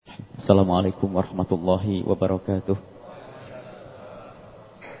Assalamualaikum warahmatullahi wabarakatuh.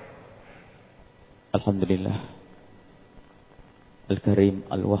 Alhamdulillah Al-Karim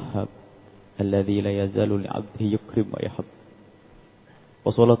Al-Wahhab alladzi la yazalu li'abdihi yukrim wa yahab.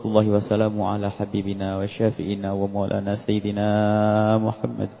 Wa sallallahu wa salamu ala habibina wa syafi'ina wa maulana sayyidina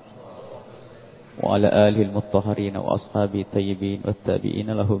Muhammad wa ala alihi al-mutahharin wa ashabi tayyibin wa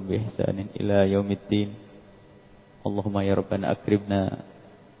tabi'ina lahum bi ihsanin ila yaumiddin. Allahumma ya rabbana akrimna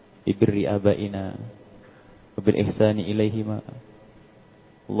bi birri abaina wa bil ihsani ilaihima.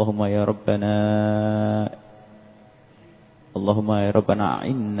 Allahumma ya rabbana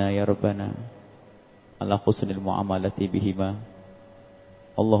a'inna ya rabbana ala husnil muamalati bihima.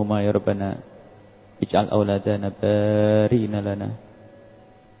 Allahumma ya rabbana ij'al auladana barina lana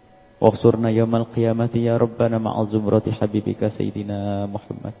waghfirna yawmal qiyamati ya rabbana ma'a zumrati habibika sayyidina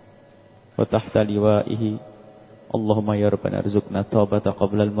Muhammad wa tahta liwa'ihi. Allahumma ya rabbana arzuqna taubata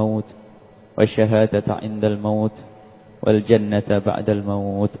qabla al-maut wa syahadata 'inda al-maut wal jannata ba'dal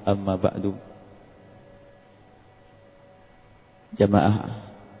maut. Amma ba'du. Jamaah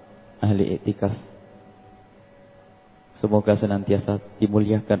ahli i'tikaf, semoga senantiasa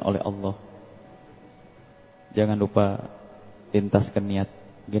dimuliakan oleh Allah. Jangan lupa lintaskan niat.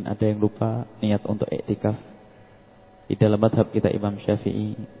 Mungkin ada yang lupa niat untuk i'tikaf. Di dalam mazhab kita Imam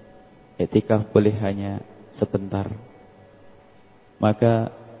Syafi'i, i'tikaf boleh hanya sebentar. Maka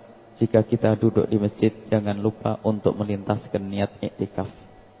jika kita duduk di masjid, jangan lupa untuk melintaskan niat iktikaf.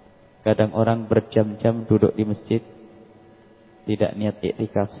 Kadang orang berjam-jam duduk di masjid, tidak niat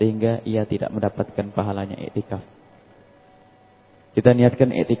iktikaf, sehingga ia tidak mendapatkan pahalanya iktikaf. Kita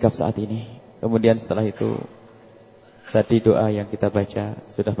niatkan iktikaf saat ini. Kemudian setelah itu, tadi doa yang kita baca,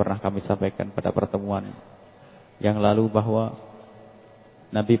 sudah pernah kami sampaikan pada pertemuan yang lalu, bahwa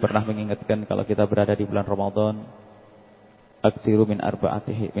Nabi pernah mengingatkan kalau kita berada di bulan Ramadan, aktiru min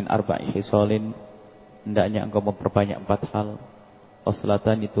arba'i hisalin, hendaknya engkau memperbanyak 4 hal.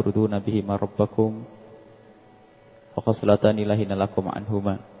 Khoslatani turduna bihima rabbakum wa khoslatani lahina lakum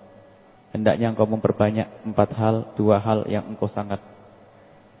anhuma. Hendaknya engkau memperbanyak 4 hal, 2 hal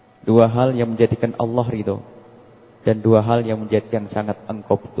yang menjadikan Allah ridho, dan 2 hal yang sangat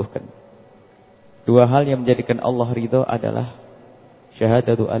engkau butuhkan. 2 hal yang menjadikan Allah ridho adalah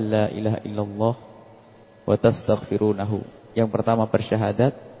syahadatu an la ilaha illallah wa tastaghfirunahu. Yang pertama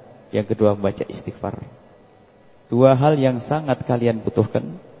bersyahadat, yang kedua membaca istighfar. 2 hal yang sangat kalian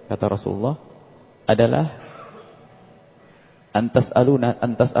butuhkan, kata Rasulullah, adalah tas'alunal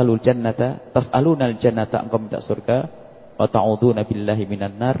jannata, engkau minta surga, wa ta'udzuna billahi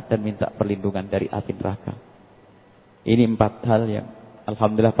minan nar, dan minta perlindungan dari api neraka. Ini 4 hal yang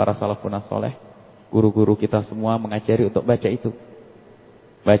alhamdulillah para salafun saleh, guru-guru kita semua mengajari untuk baca itu.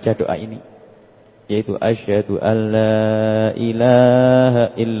 Baca doa ini, yaitu asyhadu an la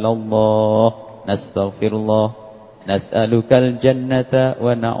ilaha illallah nastaghfirullah nas'alukal jannata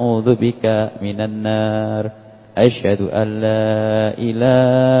wa na'udzubika minan nar. Asyhadu an la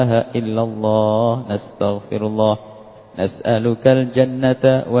ilaha illallah nastaghfirullah nas'alukal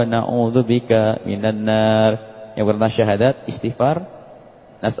jannata wa na'udzubika minan nar. Yang pertama syahadat, istighfar.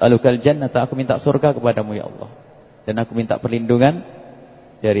 Nas'alukal jannata, aku minta surga kepadamu ya Allah, dan aku minta perlindungan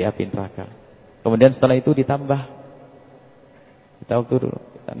dari api neraka. Kemudian setelah itu ditambah, kita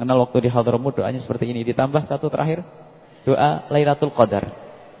kenal waktu di Hadramut doanya seperti ini. Ditambah 1 terakhir, doa Lailatul Qadar.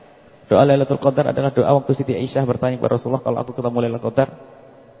 Doa Lailatul Qadar adalah doa waktu Siti Aisyah bertanya kepada Rasulullah, kalau aku ketemu Lailatul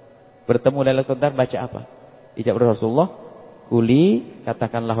Qadar baca apa? Dijawab Rasulullah, kuli,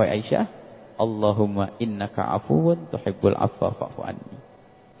 katakanlah wahai Aisyah, Allahumma innaka afuwun tuhibbul afwa fa'fu anni.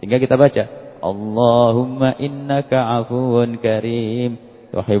 Sehingga kita baca, Allahumma innaka afuwun karim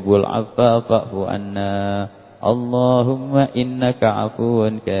tuhibbul afwa fa'fu anna. Allahumma innaka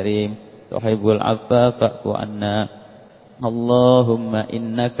afuwun karim tuhibbul afwa fa'fu anna. Allahumma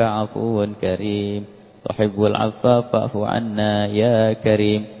innaka afuwun karim tuhibbul afwa fa'fu anna ya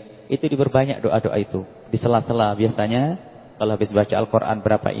karim. Itu diperbanyak doa-doa itu. Di sela-sela biasanya kalau habis baca Al-Qur'an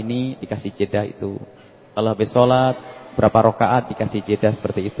berapa ini dikasih jeda itu. Kalau habis sholat berapa rakaat dikasih jeda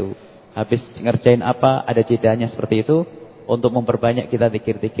seperti itu. Habis ngerjain apa ada jedanya seperti itu, untuk memperbanyak kita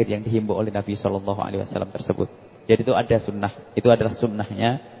zikir-zikir yang dihimbau oleh Nabi SAW tersebut. Jadi itu ada sunnah. Itu adalah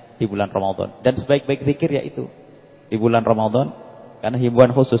sunnahnya di bulan Ramadan. Dan sebaik-baik zikir yaitu di bulan Ramadan, karena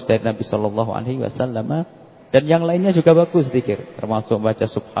himbauan khusus dari Nabi SAW. Dan yang lainnya juga bagus zikir, termasuk baca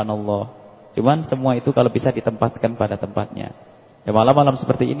subhanallah. Cuman semua itu kalau bisa ditempatkan pada tempatnya. Ya, malam-malam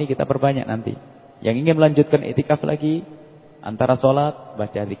seperti ini kita perbanyak nanti. Yang ingin melanjutkan iktikaf lagi, antara sholat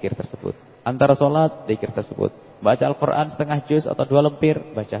baca zikir tersebut, antara sholat zikir tersebut. Baca Al-Quran setengah juz atau 2 lembar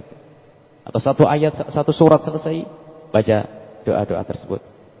baca. Atau 1 ayat, 1 surat selesai, baca doa-doa tersebut.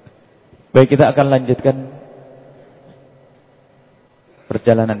 Baik, kita akan lanjutkan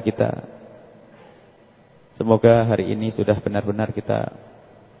perjalanan kita. Semoga hari ini sudah benar-benar kita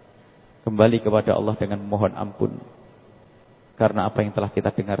kembali kepada Allah dengan memohon ampun karena apa yang telah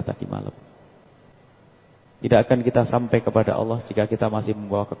kita dengar tadi malam. Tidak akan kita sampai kepada Allah jika kita masih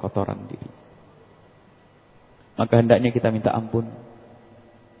membawa kekotoran diri. Maka hendaknya kita minta ampun.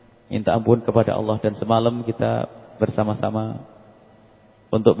 Minta ampun kepada Allah. Dan semalam kita bersama-sama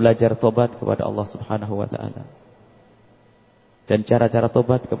untuk belajar tobat kepada Allah Subhanahu wa ta'ala. Dan cara-cara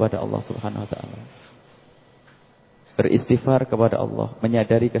tobat kepada Allah Subhanahu wa ta'ala. Beristighfar kepada Allah,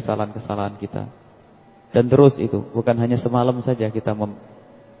 menyadari kesalahan-kesalahan kita. Dan terus itu, bukan hanya semalam saja kita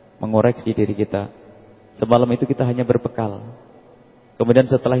mengoreksi diri kita. Semalam itu kita hanya berbekal.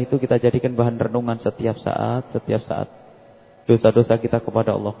 Kemudian setelah itu kita jadikan bahan renungan setiap saat dosa-dosa kita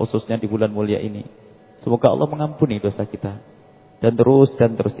kepada Allah, khususnya di bulan mulia ini. Semoga Allah mengampuni dosa kita. Dan terus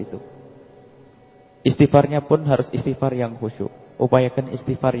itu. Istighfarnya pun harus istighfar yang khusyuk. Upayakan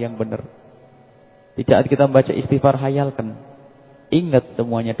istighfar yang benar. Di saat kita membaca istighfar, hayalkan. Ingat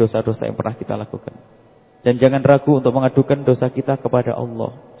semuanya dosa-dosa yang pernah kita lakukan. Dan jangan ragu untuk mengadukan dosa kita kepada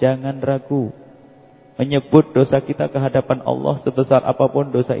Allah. Jangan ragu menyebut dosa kita ke hadapan Allah sebesar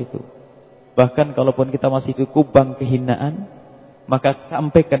apapun dosa itu. Bahkan kalaupun kita masih di kubang kehinaan, maka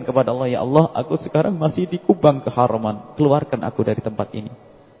sampaikan kepada Allah, ya Allah, aku sekarang masih di kubang keharaman. Keluarkan aku dari tempat ini.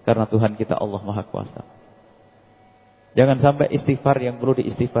 Karena Tuhan kita Allah Maha Kuasa. Jangan sampai istighfar yang perlu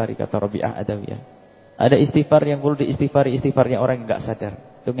diistighfari, kata Rabi'ah Adawiyah. Ada istighfar yang perlu diistighfari, istighfarnya orang yang enggak sadar.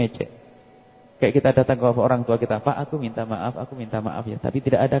 Itu ngecek. Kayak kita datang ke orang tua kita, Pak, aku minta maaf ya. Tapi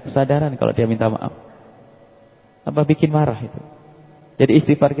tidak ada kesadaran kalau dia minta maaf. Tambah bikin marah itu. Jadi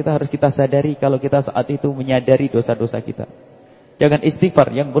istighfar kita harus kita sadari kalau kita saat itu menyadari dosa-dosa kita. Jangan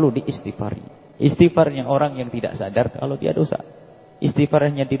istighfar yang perlu diistighfari. Istighfarnya orang yang tidak sadar kalau dia dosa.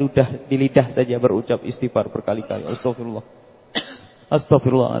 Istighfarnya di lidah saja berucap istighfar berkali-kali. Astagfirullah.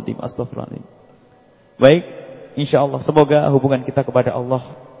 Astagfirullahaladzim. Baik, insyaallah semoga hubungan kita kepada Allah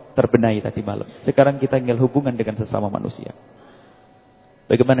terbenahi tadi malam. Sekarang kita tinggal hubungan dengan sesama manusia.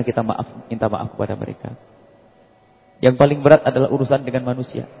 Bagaimana kita minta maaf kepada mereka? Yang paling berat adalah urusan dengan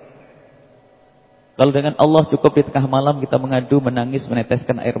manusia. Kalau dengan Allah cukup di tengah malam kita mengadu, menangis,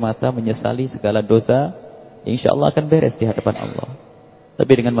 meneteskan air mata, menyesali segala dosa, insyaallah akan beres di hadapan Allah.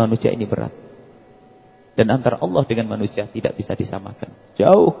 Tapi dengan manusia ini berat. Dan antara Allah dengan manusia tidak bisa disamakan.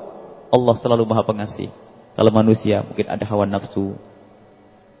 Jauh. Allah selalu Maha Pengasih. Kalau manusia mungkin ada hawa nafsu,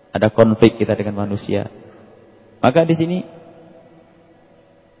 ada konflik kita dengan manusia. Maka di sini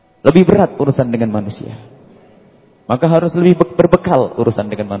lebih berat urusan dengan manusia. Maka harus lebih berbekal urusan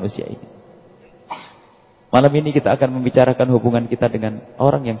dengan manusia ini. Malam ini kita akan membicarakan hubungan kita dengan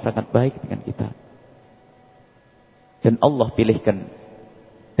orang yang sangat baik dengan kita. Dan Allah pilihkan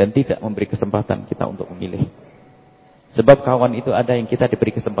dan tidak memberi kesempatan kita untuk memilih. Sebab kawan itu ada yang kita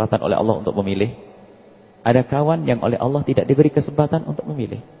diberi kesempatan oleh Allah untuk memilih. Ada kawan yang oleh Allah tidak diberi kesempatan untuk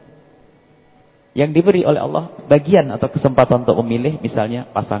memilih. Yang diberi oleh Allah bagian atau kesempatan untuk memilih, misalnya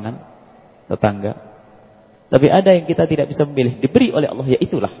pasangan, tetangga. Tapi ada yang kita tidak bisa memilih, diberi oleh Allah, ya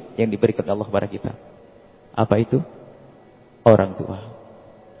itulah yang diberikan Allah kepada kita. Apa itu? Orang tua.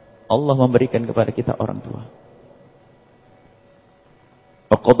 Allah memberikan kepada kita orang tua.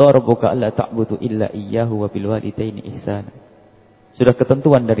 Wa qadara rabbuka alla ta'budu illa iyyahu wa bil walidaini ihsana. Sudah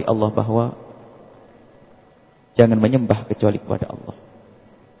ketentuan dari Allah bahwa jangan menyembah kecuali kepada Allah.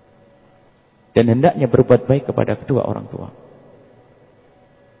 Dan hendaknya berbuat baik kepada kedua orang tua.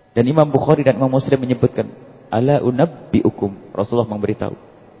 Dan Imam Bukhari dan Imam Muslim menyebutkan, ala unabbiukum, Rasulullah memberitahu.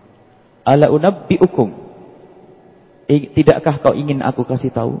 Ala unabbiukum, tidakkah kau ingin aku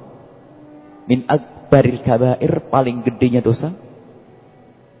kasih tahu? Min akbaril kabair, paling gedenya dosa.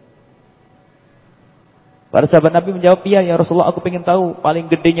 Para sahabat Nabi menjawab, iya ya Rasulullah, aku ingin tahu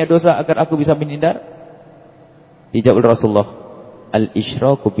paling gedenya dosa agar aku bisa menghindar. Dijawab Rasulullah,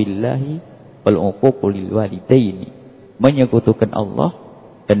 al-isyraku billahi wal uququ lil walidaini, menyekutukan Allah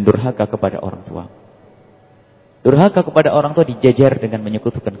dan durhaka kepada orang tua. Durhaka kepada orang tua dijajar dengan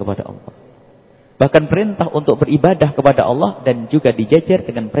menyekutukan kepada Allah. Bahkan perintah untuk beribadah kepada Allah dan juga dijajar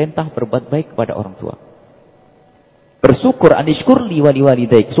dengan perintah berbuat baik kepada orang tua. Bersyukur, anishkurli wali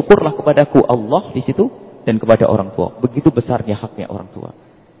walidaik, syukurlah kepadaku Allah di situ dan kepada orang tua. Begitu besarnya haknya orang tua.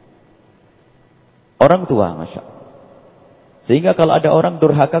 Orang tua, masya Allah. Sehingga kalau ada orang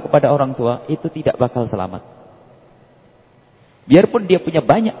durhaka kepada orang tua, itu tidak bakal selamat. Biarpun dia punya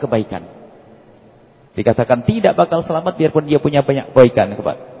banyak kebaikan. Dikatakan tidak bakal selamat biarpun dia punya banyak kebaikan.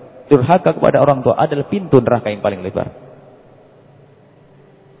 Durhaka kepada orang tua adalah pintu neraka yang paling lebar.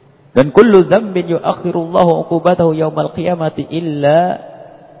 Dan kullu dzambin yu'akhirullahu 'uqubatahu yaumal qiyamati illa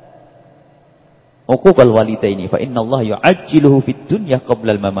uquqal walidaini fa innallaha yu'ajjiluhu fid dunya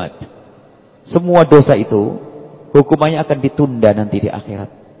qabla al-mamat. Semua dosa itu hukumannya akan ditunda nanti di akhirat.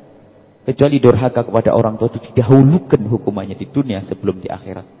 Kecuali durhaka kepada orang tua itu didahulukan hukumannya di dunia sebelum di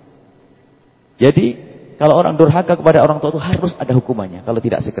akhirat. Jadi kalau orang durhaka kepada orang tua itu harus ada hukumannya kalau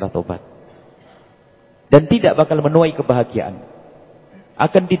tidak segera tobat. Dan tidak bakal menuai kebahagiaan.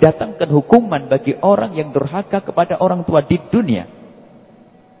 Akan didatangkan hukuman bagi orang yang durhaka kepada orang tua di dunia.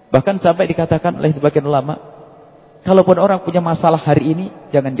 Bahkan sampai dikatakan oleh sebagian ulama, kalaupun orang punya masalah hari ini,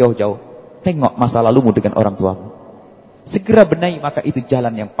 jangan jauh-jauh. Tengok masa lalumu dengan orang tuamu. Segera benahi, maka itu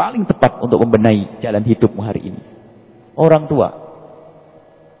jalan yang paling tepat untuk membenahi jalan hidupmu hari ini. Orang tua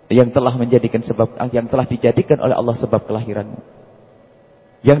yang telah dijadikan oleh Allah sebab kelahiranmu.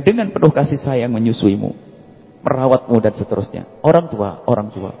 Yang dengan penuh kasih sayang menyusuimu, merawatmu dan seterusnya. Orang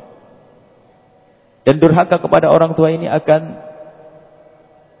tua. Dan durhaka kepada orang tua ini akan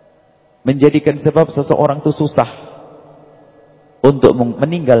menjadikan sebab seseorang itu susah untuk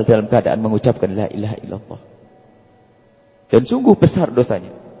meninggal dalam keadaan mengucapkan la ilaha illallah. Dan sungguh besar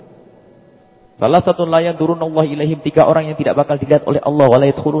dosanya. Salah satu layan turun Allah ilaihim, 3 orang yang tidak bakal dilihat oleh Allah, wala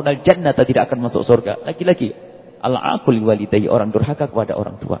yadkhulunal jannata, tidak akan masuk surga. Lagi-lagi al-aqul walidayhi, orang durhaka kepada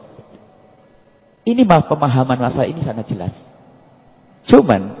orang tua. Ini pemahaman masalah ini sangat jelas.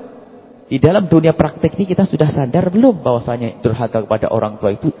 Cuman di dalam dunia praktek ini kita sudah sadar belum bahwasanya durhaka kepada orang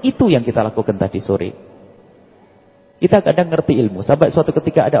tua itu yang kita lakukan tadi sore. Kita kadang ngerti ilmu. Sampai suatu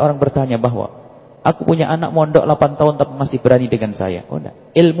ketika ada orang bertanya bahwa aku punya anak mondok 8 tahun tapi masih berani dengan saya. Oh enggak.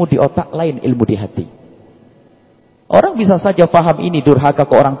 Ilmu di otak lain ilmu di hati. Orang bisa saja paham ini durhaka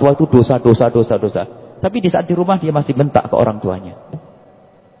ke orang tua itu dosa. Tapi di saat di rumah dia masih bentak ke orang tuanya.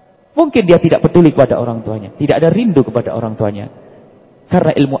 Mungkin dia tidak peduli kepada orang tuanya. Tidak ada rindu kepada orang tuanya.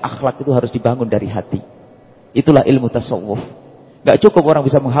 Karena ilmu akhlak itu harus dibangun dari hati. Itulah ilmu tasawuf. Gak cukup orang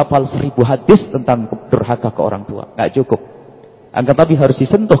bisa menghafal 1000 hadis tentang durhaka ke orang tua. Gak cukup. Akan tapi harus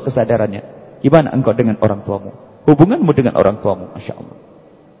disentuh kesadarannya. Gimana engkau dengan orang tuamu? Hubunganmu dengan orang tuamu. Masya Allah.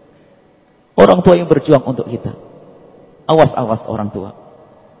 Orang tua yang berjuang untuk kita. Awas-awas orang tua.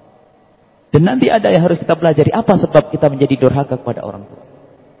 Dan nanti ada yang harus kita pelajari. Apa sebab kita menjadi durhaka kepada orang tua?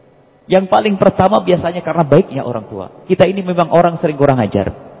 Yang paling pertama biasanya karena baiknya orang tua. Kita ini memang orang sering kurang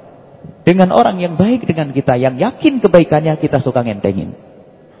ajar. Dengan orang yang baik dengan kita, yang yakin kebaikannya, kita suka ngentengin.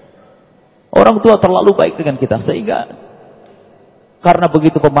 Orang tua terlalu baik dengan kita, sehingga karena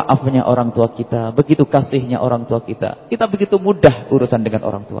begitu pemaafnya orang tua kita, begitu kasihnya orang tua kita begitu mudah urusan dengan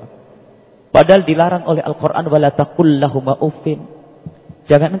orang tua. Padahal dilarang oleh Al-Quran, wala taqul lahuma uffin.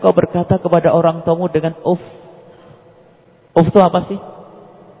 Jangan engkau berkata kepada orang tuamu dengan uff. Uff itu apa sih?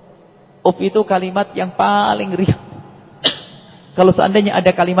 Uff itu kalimat yang paling ringan. Kalau seandainya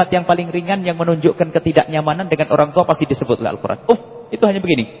ada kalimat yang paling ringan yang menunjukkan ketidaknyamanan dengan orang tua, pasti disebut oleh Al-Quran. Uff, itu hanya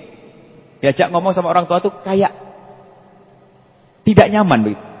begini. Diajak ngomong sama orang tua itu kayak tidak nyaman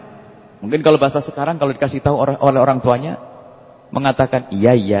begitu. Mungkin kalau bahasa sekarang kalau dikasih tahu oleh orang tuanya mengatakan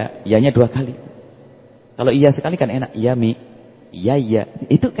iyanya 2 kali. Kalau iya sekali kan enak, iya mi, iya.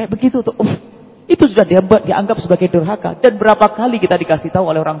 Itu kayak begitu tuh. Uff. Itu sudah dianggap sebagai durhaka. Dan berapa kali kita dikasih tahu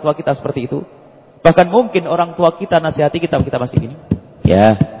oleh orang tua kita seperti itu. Bahkan mungkin orang tua kita nasihati kita masih gini.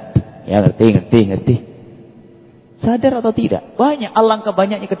 Ya ngerti. Sadar atau tidak? Alangkah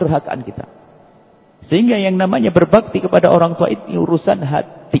banyaknya kedurhakaan kita. Sehingga yang namanya berbakti kepada orang tua itu urusan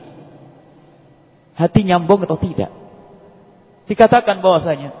hati. Hati nyambung atau tidak. Dikatakan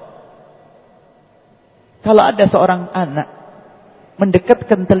bahwasanya kalau ada seorang anak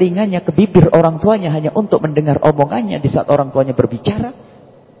mendekatkan telinganya ke bibir orang tuanya hanya untuk mendengar omongannya di saat orang tuanya berbicara,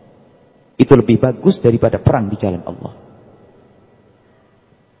 itu lebih bagus daripada perang di jalan Allah.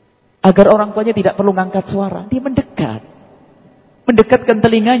 Agar orang tuanya tidak perlu ngangkat suara, dia mendekatkan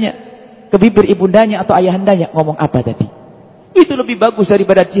telinganya ke bibir ibundanya atau ayahandanya, ngomong apa tadi. Itu lebih bagus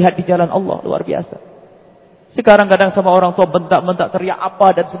daripada jihad di jalan Allah, luar biasa. Sekarang kadang sama orang tua bentak-bentak, teriak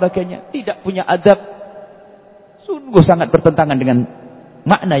apa dan sebagainya, tidak punya adab. Sungguh sangat bertentangan dengan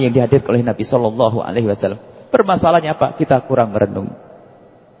makna yang dihadirkan oleh Nabi Shallallahu Alaihi Wasallam. Permasalahannya apa? Kita kurang merenung.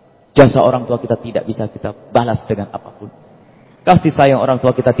 Jasa orang tua kita tidak bisa kita balas dengan apapun. Kasih sayang orang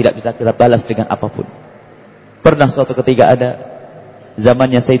tua kita tidak bisa kita balas dengan apapun. Pernah suatu ketika ada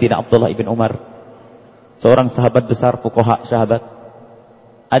zamannya Sayyidina Abdullah ibn Umar, seorang sahabat besar, fuqaha sahabat.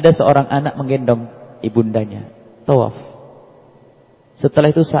 Ada seorang anak menggendong ibundanya, tawaf.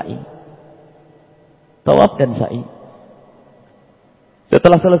 Setelah itu sa'i. Tawaf dan sa'i.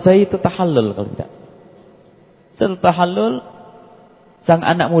 Setelah selesai itu tahallul kalau tidak. Setelah tahallul, sang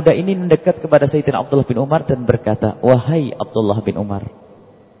anak muda ini mendekat kepada Sayyidina Abdullah bin Umar dan berkata, "Wahai Abdullah bin Umar,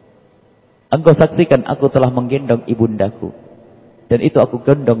 engkau saksikan aku telah menggendong ibundaku. Dan itu aku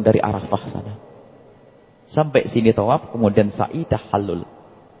gendong dari Arafah sana. Sampai sini tawaf, kemudian sa'i tahallul.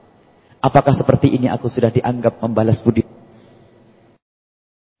 Apakah seperti ini aku sudah dianggap membalas budi?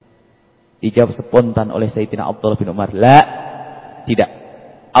 Dijawab spontan oleh Sayyidina Abdullah bin Umar, la, tidak.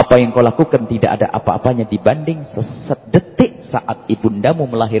 Apa yang kau lakukan tidak ada apa-apanya dibanding sedetik saat ibundamu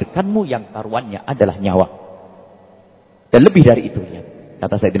melahirkanmu yang taruhannya adalah nyawa. Dan lebih dari itu, ya,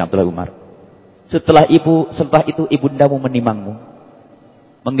 kata Sayyidina Abdullah bin Umar. Setelah itu ibundamu menimangmu,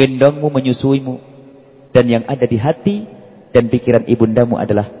 menggendongmu, menyusuimu, dan yang ada di hati dan pikiran ibundamu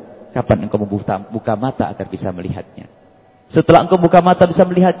adalah kapan engkau membuka mata agar bisa melihatnya. Setelah engkau buka mata bisa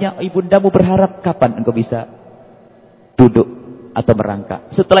melihatnya, ibundamu berharap kapan engkau bisa duduk atau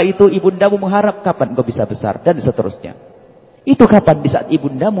merangkak. Setelah itu ibundamu mengharap kapan engkau bisa besar, dan seterusnya. Itu kapan? Di saat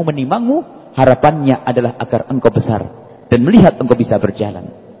ibundamu menimangmu, harapannya adalah agar engkau besar dan melihat engkau bisa berjalan.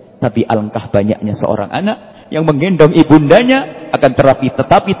 Tapi alangkah banyaknya seorang anak yang menggendong ibundanya akan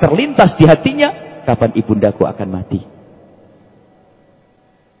tetapi terlintas di hatinya, kapan ibundaku akan mati.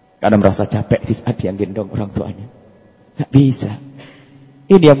 Karena merasa capek di saat dia gendong orang tuanya. Tidak bisa.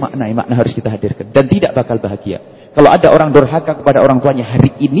 Ini yang makna harus kita hadirkan. Dan tidak bakal bahagia. Kalau ada orang durhaka kepada orang tuanya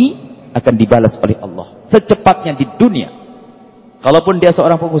hari ini, akan dibalas oleh Allah secepatnya di dunia. Kalaupun dia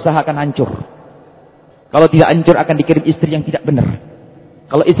seorang pengusaha akan hancur. Kalau tidak hancur akan dikirim istri yang tidak benar.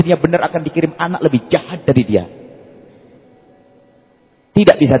 Kalau istrinya benar akan dikirim anak lebih jahat dari dia.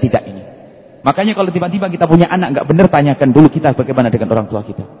 Tidak bisa tidak ini. Makanya kalau tiba-tiba kita punya anak nggak benar, tanyakan dulu kita bagaimana dengan orang tua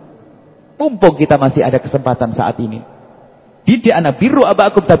kita. Mumpung kita masih ada kesempatan saat ini. Didik anak biru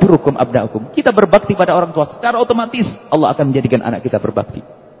abakum tabirukum abnaukum. Kita berbakti pada orang tua secara otomatis Allah akan menjadikan anak kita berbakti.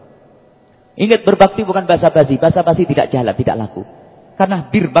 Ingat, berbakti bukan basa-basi. Basa-basi tidak jalan, tidak laku. Karena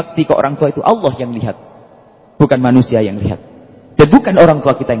berbakti ke orang tua itu Allah yang lihat, bukan manusia yang lihat, dan bukan orang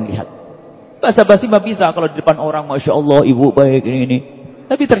tua kita yang lihat. Basa-basi mah bisa kalau di depan orang, masya Allah ibu baik ini.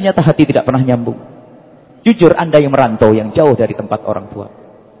 Tapi ternyata hati tidak pernah nyambung. Jujur, Anda yang merantau, yang jauh dari tempat orang tua,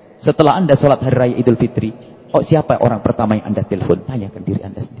 setelah Anda sholat hari raya Idul Fitri, siapa orang pertama yang Anda telepon? Tanyakan diri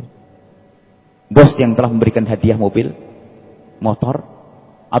Anda sendiri. Bos yang telah memberikan hadiah mobil, motor,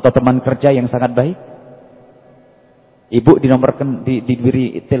 atau teman kerja yang sangat baik? Ibu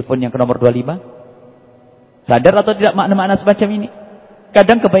diberi telepon yang ke nomor 25? Sadar atau tidak makna-makna semacam ini?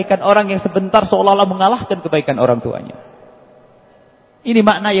 Kadang kebaikan orang yang sebentar seolah-olah mengalahkan kebaikan orang tuanya. Ini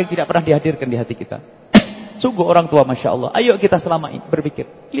makna yang tidak pernah dihadirkan di hati kita. Sungguh orang tua, Masya Allah. Ayo kita selama ini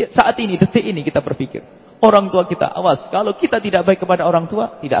berpikir. Lihat, saat ini, detik ini kita berpikir. Orang tua kita, awas. Kalau kita tidak baik kepada orang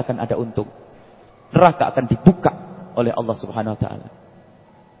tua, tidak akan ada untung. Neraka akan dibuka oleh Allah Subhanahu Wa Taala.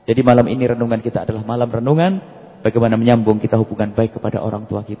 Jadi malam ini renungan kita adalah malam renungan bagaimana menyambung kita hubungan baik kepada orang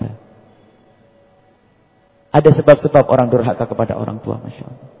tua kita. Ada sebab-sebab orang durhaka kepada orang tua, Masya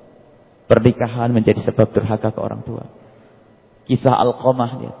Allah. Pernikahan menjadi sebab durhaka ke orang tua. Kisah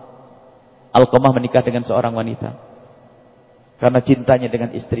Alqamah, lihat. Alqamah menikah dengan seorang wanita. Karena cintanya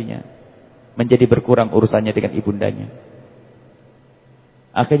dengan istrinya, menjadi berkurang urusannya dengan ibundanya.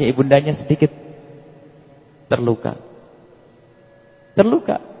 Akhirnya ibundanya sedikit terluka.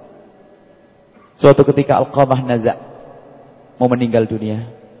 Suatu ketika Alqamah nazak, mau meninggal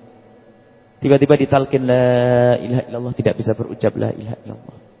dunia. Tiba-tiba ditalkin la ilaha illallah, tidak bisa berucap la ilaha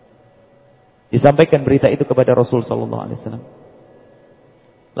illallah. Disampaikan berita itu kepada Rasul sallallahu alaihi wasallam.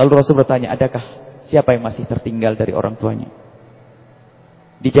 Lalu Rasul bertanya, adakah siapa yang masih tertinggal dari orang tuanya?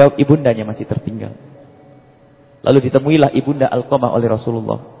 Dijawab, ibundanya masih tertinggal. Lalu ditemuilah ibunda Alqamah oleh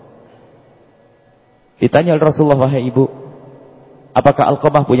Rasulullah. Ditanya oleh Rasulullah, wahai ibu, apakah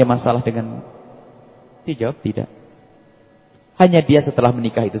Alqamah punya masalah dengan? Dijawab, tidak. Hanya dia setelah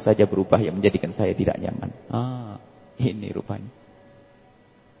menikah itu saja berubah yang menjadikan saya tidak nyaman. Ini rupanya.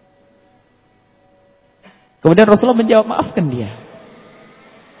 Kemudian Rasulullah menjawab, maafkan dia.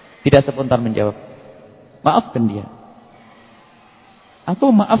 Tidak spontan menjawab, maafkan dia. Aku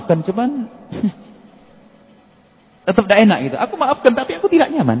maafkan, cuman tetap tidak enak gitu. Aku maafkan tapi aku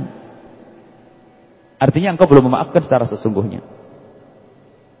tidak nyaman. Artinya engkau belum memaafkan secara sesungguhnya.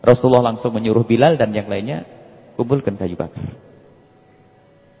 Rasulullah langsung menyuruh Bilal dan yang lainnya, kumpulkan kayu bakar.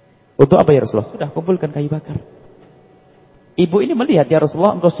 Untuk apa ya Rasulullah? Sudah, kumpulkan kayu bakar. Ibu ini melihat, ya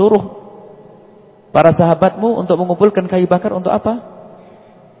Rasulullah, engkau suruh para sahabatmu untuk mengumpulkan kayu bakar untuk apa?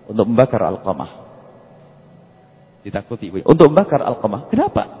 Untuk membakar Alqamah. Ditakuti ibu. Untuk membakar Alqamah.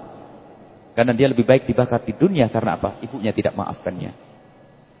 Kenapa? Karena dia lebih baik dibakar di dunia. Karena apa? Ibunya tidak maafkannya.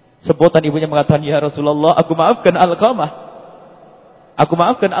 Sebutan ibunya mengatakan, ya Rasulullah, aku maafkan Alqamah. Aku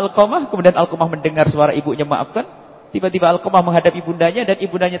maafkan Alqamah. Kemudian Alqamah mendengar suara ibunya maafkan. Tiba-tiba Alqamah menghadap ibundanya dan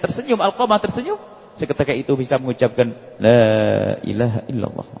ibundanya tersenyum. Alqamah tersenyum. Seketika itu bisa mengucapkan la ilaha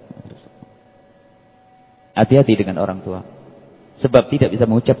illallah. Hati-hati dengan orang tua. Sebab tidak bisa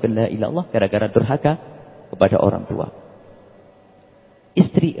mengucapkan la ilaha illallah gara-gara durhaka kepada orang tua.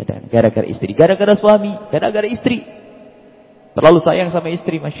 Istri ada, gara-gara istri, gara-gara suami, gara-gara istri. Terlalu sayang sama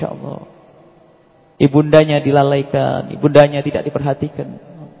istri, Masya Allah. Ibundanya dilalaikan, ibundanya tidak diperhatikan.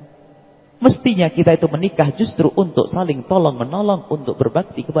 Mestinya kita itu menikah justru untuk saling tolong-menolong, untuk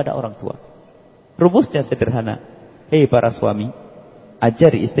berbakti kepada orang tua. Rumusnya sederhana. Hei para suami,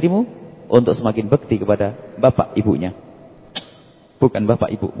 ajari istrimu untuk semakin bakti kepada bapak ibunya. Bukan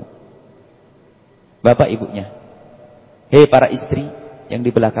bapak ibumu. Bapak ibunya. Hei para istri yang di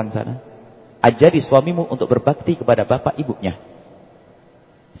belakang sana, ajari suamimu untuk berbakti kepada bapak ibunya.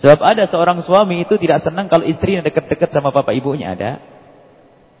 Sebab ada seorang suami itu tidak senang kalau istrinya dekat-dekat sama bapak ibunya.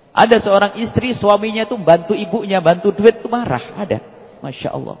 Ada seorang istri suaminya itu bantu ibunya, bantu duit itu marah. Ada.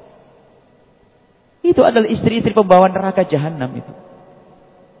 Masya Allah. Itu adalah istri-istri pembawa neraka jahanam itu.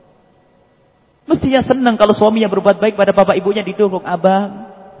 Mestinya senang kalau suaminya berbuat baik pada bapak ibunya, didukung.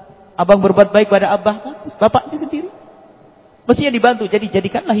 Abang berbuat baik pada abah, bagus. Bapaknya sendiri. Mestinya dibantu. Jadi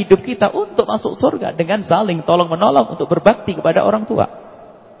jadikanlah hidup kita untuk masuk surga dengan saling tolong menolong untuk berbakti kepada orang tua.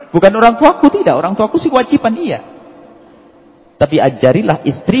 Bukan orang tuaku, tidak. Orang tuaku sih kewajiban iya. Tapi ajarilah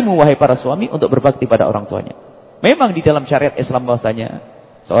istrimu wahai para suami untuk berbakti pada orang tuanya. Memang di dalam syariat Islam bahwasanya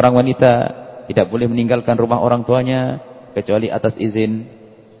seorang wanita tidak boleh meninggalkan rumah orang tuanya kecuali atas izin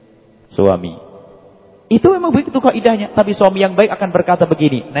suami. Itu memang begitu kaidahnya. Tapi suami yang baik akan berkata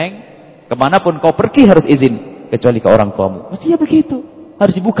begini, Neng, kemanapun kau pergi harus izin kecuali ke orang tuamu. Mestinya begitu.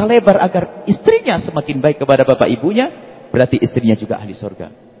 Harus dibuka lebar agar istrinya semakin baik kepada bapak ibunya, berarti istrinya juga ahli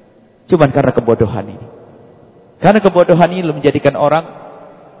surga. Cuman karena kebodohan ini. Karena kebodohan ini menjadikan orang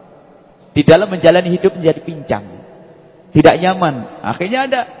di dalam menjalani hidup menjadi pincang. Tidak nyaman. Akhirnya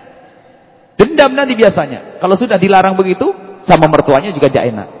ada dendam nanti biasanya. Kalau sudah dilarang begitu, sama mertuanya juga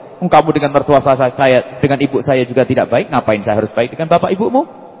tidak enak. Kamu dengan mertua saya, dengan ibu saya juga tidak baik. Ngapain saya harus baik dengan bapak ibumu?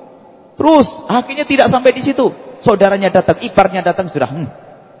 Terus, akhirnya tidak sampai di situ. Saudaranya datang, iparnya datang, sudah.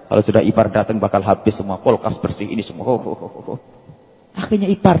 Kalau sudah ipar datang bakal habis semua. Kulkas bersih, ini semua. Akhirnya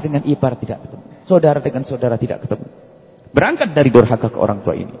ipar dengan ipar tidak ketemu. Saudara dengan saudara tidak ketemu. Berangkat dari durhaka ke orang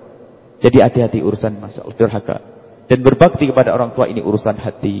tua ini. Jadi hati-hati urusan masalah durhaka. Dan berbakti kepada orang tua ini urusan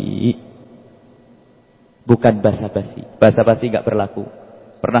hati. Bukan basa-basi. Basa-basi enggak berlaku.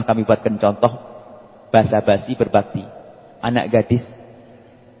 Pernah kami buatkan contoh. Basa-basi berbakti. Anak gadis.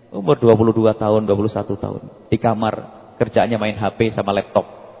 Umur 22 tahun, 21 tahun. Di kamar. Kerjaannya main HP sama laptop.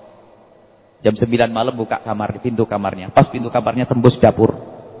 Jam 9 malam buka kamar, pintu kamarnya. Pas pintu kamarnya tembus dapur.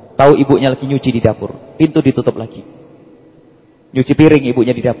 Tahu ibunya lagi nyuci di dapur. Pintu ditutup lagi. Nyuci piring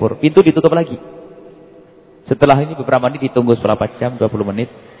ibunya di dapur. Pintu ditutup lagi. Setelah ini beberapa menit ditunggu seberapa jam, 20 menit.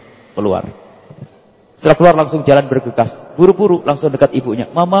 Keluar. Setelah keluar langsung jalan bergegas. Buru-buru langsung dekat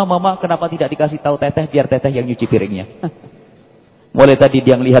ibunya. Mama, kenapa tidak dikasih tahu teteh biar teteh yang nyuci piringnya. Mulai tadi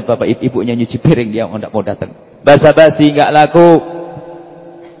dia lihat bapak ibunya nyuci piring, dia tidak mau datang. Basa-basi enggak laku.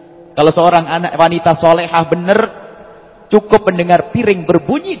 Kalau seorang anak wanita solehah benar, cukup mendengar piring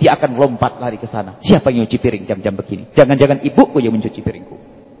berbunyi, dia akan lompat lari ke sana. Siapa yang nyuci piring jam-jam begini? Jangan-jangan ibuku yang mencuci piringku.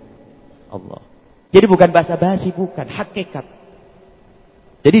 Allah. Jadi bukan basa-basi, bukan hakikat.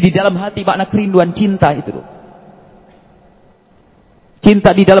 Jadi di dalam hati makna kerinduan cinta itu loh.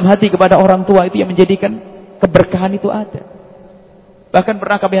 Cinta di dalam hati kepada orang tua itu yang menjadikan keberkahan itu ada. Bahkan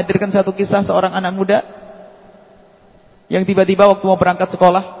pernah kami hadirkan satu kisah seorang anak muda yang tiba-tiba waktu mau berangkat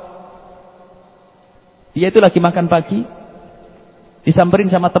sekolah, dia itu lagi makan pagi,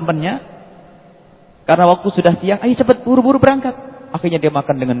 disamperin sama temannya, karena waktu sudah siang, ayo cepat buru-buru berangkat. Akhirnya dia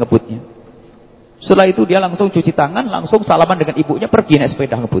makan dengan ngebutnya. Setelah itu dia langsung cuci tangan, langsung salaman dengan ibunya, pergi naik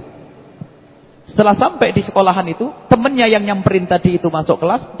sepeda ngebut. Setelah sampai di sekolahan itu, temannya yang nyamperin tadi itu masuk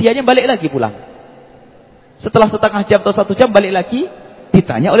kelas, dianya balik lagi pulang. Setelah setengah jam atau 1 jam balik lagi,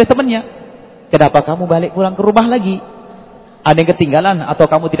 ditanya oleh temannya, kenapa kamu balik pulang ke rumah lagi? Ada yang ketinggalan atau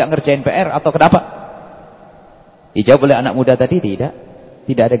kamu tidak ngerjain PR atau kenapa? Dijawab oleh anak muda tadi, tidak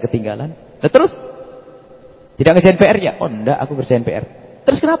ada ketinggalan. Nah, terus tidak ngerjain PR ya? Oh enggak, aku ngerjain PR.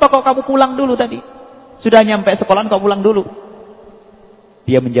 Terus kenapa kok kamu pulang dulu tadi? Sudah nyampe sekolahan kau pulang dulu.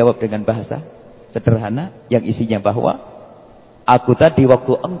 Dia menjawab dengan bahasa sederhana yang isinya bahwa aku tadi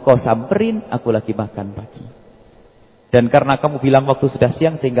waktu engkau samperin, aku lagi makan pagi. Dan karena kamu bilang waktu sudah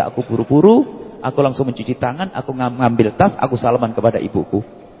siang sehingga aku buru-buru, aku langsung mencuci tangan, aku ngambil tas, aku salaman kepada ibuku.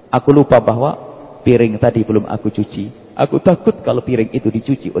 Aku lupa bahwa piring tadi belum aku cuci. Aku takut kalau piring itu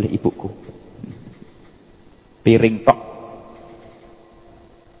dicuci oleh ibuku. Piring tok.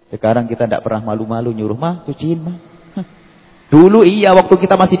 Sekarang kita tidak pernah malu-malu nyuruh, mah cuciin mah. Dulu iya waktu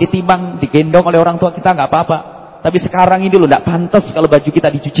kita masih ditimbang, digendong oleh orang tua kita nggak apa-apa. Tapi sekarang ini dulu tidak pantas kalau baju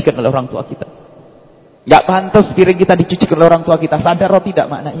kita dicucikan oleh orang tua kita. Nggak pantas piring kita dicucikan oleh orang tua kita. Sadar atau tidak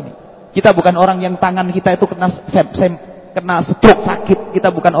makna ini? Kita bukan orang yang tangan kita itu kena stroke sakit. Kita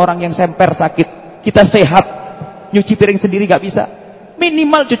bukan orang yang semper sakit. Kita sehat. Nyuci piring sendiri gak bisa.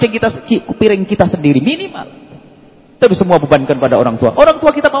 Minimal cuci piring kita sendiri. Minimal. Tapi semua bebankan pada orang tua. Orang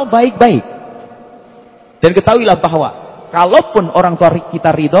tua kita mau baik-baik. Dan ketahuilah bahwa kalaupun orang tua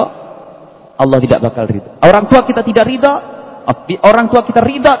kita ridho, Allah tidak bakal ridho. Orang tua kita tidak ridho, orang tua kita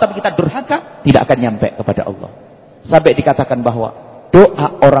ridho tapi kita durhaka, tidak akan nyampe kepada Allah. Sampai dikatakan bahwa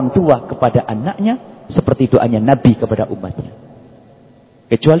doa orang tua kepada anaknya seperti doanya Nabi kepada umatnya.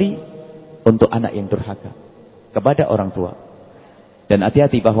 Kecuali untuk anak yang durhaka kepada orang tua. Dan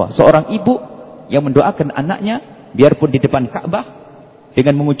hati-hati bahwa seorang ibu yang mendoakan anaknya biarpun di depan Ka'bah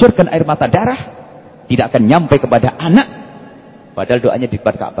dengan mengucurkan air mata darah, tidak akan nyampe kepada anak padahal doanya di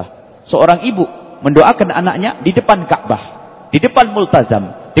depan Ka'bah. Seorang ibu mendoakan anaknya di depan Ka'bah, di depan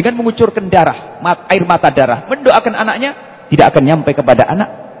multazam dengan mengucurkan darah, air mata darah, mendoakan anaknya, tidak akan nyampe kepada anak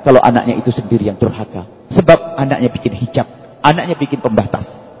kalau anaknya itu sendiri yang durhaka. Sebab anaknya bikin hijab, anaknya bikin pembatas.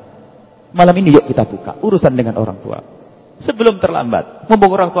 Malam ini yuk kita buka urusan dengan orang tua sebelum terlambat.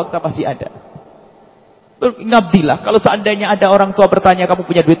 Mumpung orang tua kita pasti ada. Ngabdilah. Kalau seandainya ada orang tua bertanya, kamu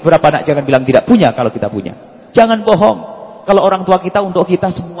punya duit berapa nak? Jangan bilang tidak punya kalau kita punya. Jangan bohong. Kalau orang tua kita, untuk kita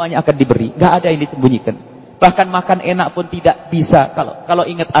semuanya akan diberi. Gak ada yang disembunyikan. Bahkan makan enak pun tidak bisa kalau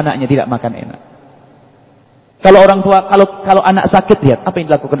ingat anaknya tidak makan enak. Kalau orang tua, kalau anak sakit, lihat apa yang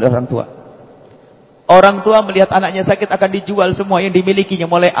dilakukan oleh orang tua. Orang tua melihat anaknya sakit akan dijual semua yang dimilikinya,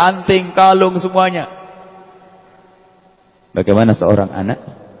 mulai anting, kalung, semuanya. Bagaimana seorang anak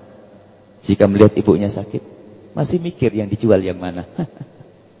jika melihat ibunya sakit, masih mikir yang dijual yang mana?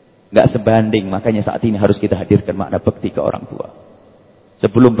 Gak sebanding. Makanya saat ini harus kita hadirkan makna bakti ke orang tua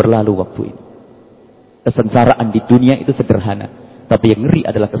sebelum berlalu waktu ini. Kesengsaraan di dunia itu sederhana, tapi yang ngeri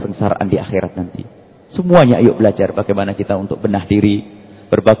adalah kesengsaraan di akhirat nanti. Semuanya ayo belajar bagaimana kita untuk benah diri,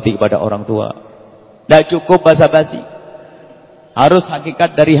 berbakti kepada orang tua. Tidak cukup basa-basi, harus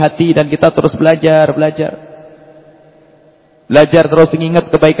hakikat dari hati. Dan kita terus belajar terus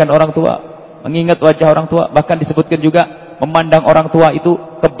mengingat kebaikan orang tua, mengingat wajah orang tua. Bahkan disebutkan juga memandang orang tua itu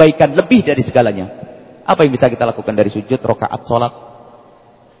kebaikan lebih dari segalanya. Apa yang bisa kita lakukan dari sujud, rakaat, sholat?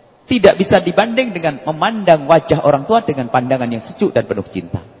 Tidak bisa dibanding dengan memandang wajah orang tua dengan pandangan yang sejuk dan penuh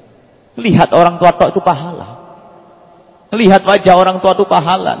cinta. Lihat orang tua itu pahala. Lihat wajah orang tua itu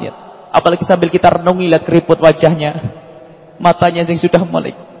pahala. Lihat. Apalagi sambil kita renungi, lihat keriput wajahnya, matanya yang sudah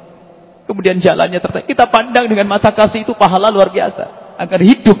melek, kemudian jalannya tertarik. Kita pandang dengan mata kasih, itu pahala luar biasa. Agar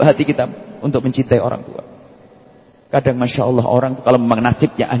hidup hati kita untuk mencintai orang tua. Kadang Masya Allah orang kalau memang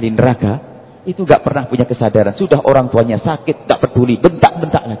nasibnya ahli neraka, itu gak pernah punya kesadaran. Sudah orang tuanya sakit, gak peduli,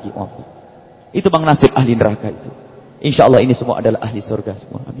 bentak-bentak lagi. Itu memang nasib ahli neraka itu. Insya Allah ini semua adalah ahli surga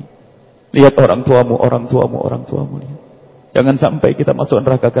semua. Amin. Lihat orang tuamu. Lihat. Jangan sampai kita masuk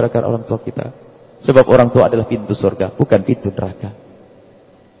neraka gara-gara orang tua kita. Sebab orang tua adalah pintu surga, bukan pintu neraka.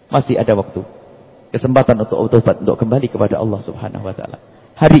 Masih ada waktu, kesempatan untuk taubat, untuk kembali kepada Allah Subhanahu wa taala.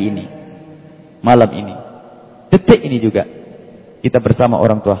 Hari ini, malam ini, detik ini juga kita bersama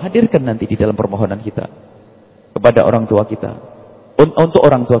orang tua. Hadirkan nanti di dalam permohonan kita kepada orang tua kita. Untuk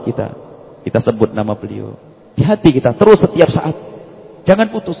orang tua kita, kita sebut nama beliau di hati kita terus setiap saat. Jangan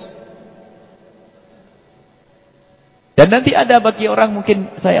putus. Dan nanti ada bagi orang,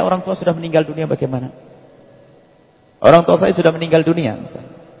 mungkin saya orang tua sudah meninggal dunia, bagaimana? Orang tua saya sudah meninggal dunia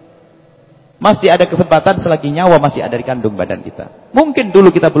misalnya. Masih ada kesempatan selagi nyawa masih ada di kandung badan kita. Mungkin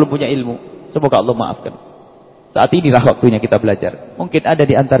dulu kita belum punya ilmu. Semoga Allah maafkan. Saat inilah waktunya kita belajar. Mungkin ada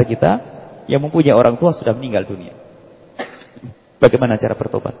di antara kita yang mempunyai orang tua sudah meninggal dunia. Bagaimana cara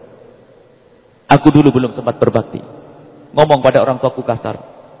bertobat? Aku dulu belum sempat berbakti. Ngomong pada orang tuaku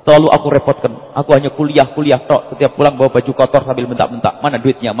kasar. Selalu aku repotkan. Aku hanya kuliah tok. Setiap pulang bawa baju kotor sambil bentak-bentak. Mana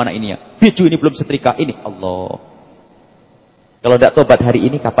duitnya, mana ininya. Baju ini belum setrika. Ini Allah. Kalau tidak tobat hari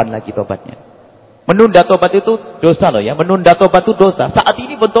ini, kapan lagi tobatnya? Menunda tobat itu dosa loh ya. Menunda tobat itu dosa. Saat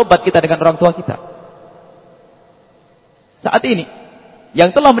ini pun tobat kita dengan orang tua kita. Saat ini.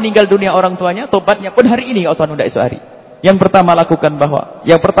 Yang telah meninggal dunia orang tuanya, tobatnya pun hari ini. Gak usah nunda esok hari. Yang pertama lakukan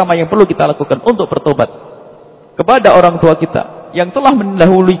yang perlu kita lakukan untuk bertobat kepada orang tua kita yang telah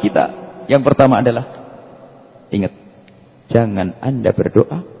mendahului kita. Yang pertama adalah, ingat, jangan Anda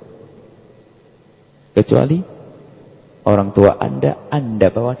berdoa kecuali orang tua Anda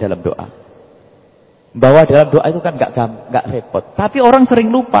bawa dalam doa. Bawa dalam doa itu kan gak repot. Tapi orang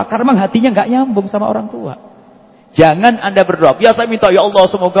sering lupa karena memang hatinya gak nyambung sama orang tua. Jangan Anda berdoa. Biasa minta, ya Allah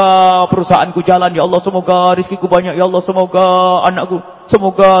semoga perusahaanku jalan, ya Allah semoga rizkiku banyak, ya Allah semoga anakku,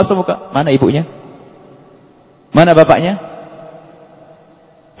 semoga. Mana ibunya? Mana bapaknya?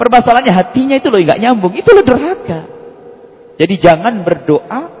 Permasalahannya hatinya itu loh gak nyambung. Itu loh durhaka. Jadi jangan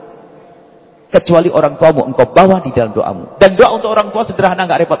berdoa kecuali orang tuamu engkau bawa di dalam doamu. Dan doa untuk orang tua sederhana,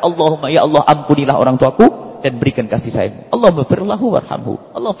 enggak repot. Allahumma ya Allah ampunilah orang tuaku dan berikan kasih sayang. Allahumma firlahu warhamhu.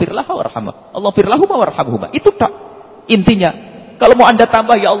 Allah firlahu warhamhu. Allah firlahu warhamhu. Itu tak intinya. Kalau mau Anda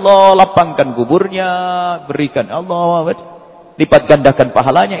tambah, ya Allah lapangkan kuburnya, berikan Allah lipat gandakan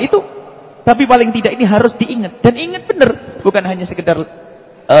pahalanya, itu. Tapi paling tidak ini harus diingat, dan ingat benar, bukan hanya sekedar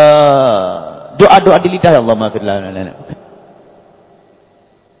doa-doa di lidah, Allah maafirlah.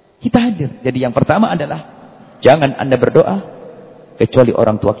 Kita hadir. Jadi yang pertama adalah jangan Anda berdoa kecuali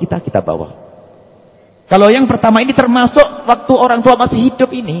orang tua kita bawa. Kalau yang pertama ini termasuk waktu orang tua masih hidup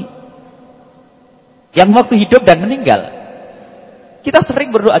ini, yang waktu hidup dan meninggal. Kita sering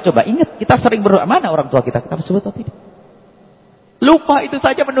berdoa, coba ingat, kita sering berdoa, mana orang tua kita sebut atau tidak? Lupa itu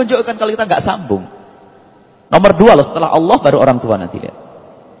saja menunjukkan kalau kita nggak sambung. Nomor 2 loh, setelah Allah baru orang tua nanti lihat.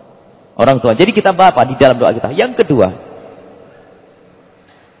 Orang tua. Jadi kita apa di dalam doa kita? Yang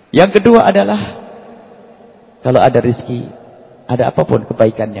kedua adalah kalau ada rizki, ada apapun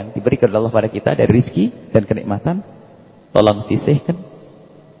kebaikan yang diberikan oleh Allah pada kita dari rizki dan kenikmatan, tolong sisihkan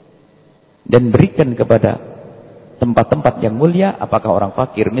dan berikan kepada tempat-tempat yang mulia, apakah orang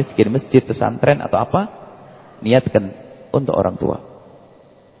fakir, miskin, masjid, pesantren atau apa, niatkan untuk orang tua.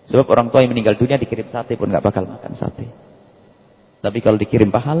 Sebab orang tua yang meninggal dunia dikirim sate pun nggak bakal makan sate. Tapi kalau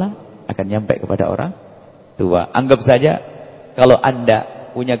dikirim pahala akan nyampe kepada orang tua. Anggap saja kalau Anda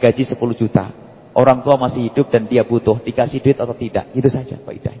punya gaji 10 juta, orang tua masih hidup dan dia butuh, dikasih duit atau tidak, itu saja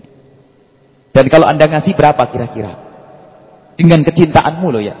faedahnya. Dan kalau Anda ngasih berapa kira-kira? Dengan kecintaanmu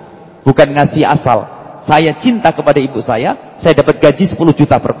loh ya, bukan ngasih asal. Saya cinta kepada ibu saya dapat gaji 10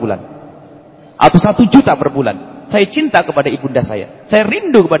 juta per bulan. Atau 1 juta per bulan. Saya cinta kepada ibunda saya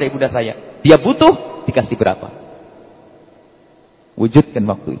rindu kepada ibunda saya. Dia butuh, dikasih berapa? Wujudkan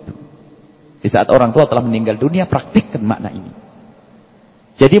waktu itu. Di saat orang tua telah meninggal dunia, praktikkan makna ini.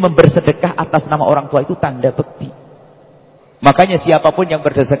 Jadi bersedekah atas nama orang tua itu tanda bekti. Makanya siapapun yang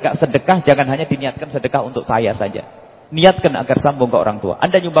bersedekah, jangan hanya diniatkan sedekah untuk saya saja. Niatkan agar sambung ke orang tua.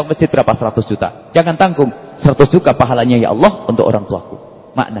 Anda nyumbang masjid berapa? 100 juta. Jangan tanggung. 100 juta pahalanya ya Allah untuk orang tuaku.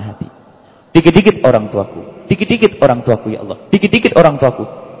 Makna hati. Dikit-dikit orang tuaku. Dikit-dikit orang tuaku ya Allah. Dikit-dikit orang tuaku.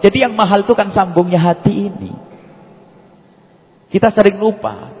 Jadi yang mahal itu kan sambungnya hati ini. Kita sering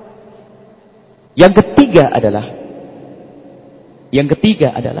lupa. Yang ketiga adalah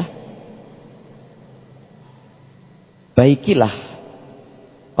baikilah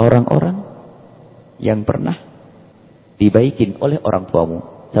orang-orang yang pernah dibaikin oleh orang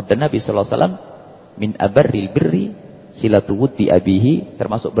tuamu. Sabda Nabi sallallahu alaihi wasallam, min abarril birri silatu wuddi abihi,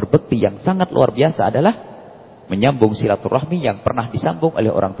 termasuk berbekti yang sangat luar biasa adalah menyambung silaturahmi yang pernah disambung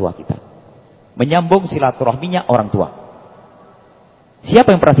oleh orang tua kita. Menyambung silaturahminya orang tua. Siapa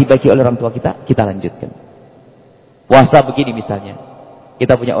yang pernah dibagi oleh orang tua kita? Kita lanjutkan. Puasa begini misalnya.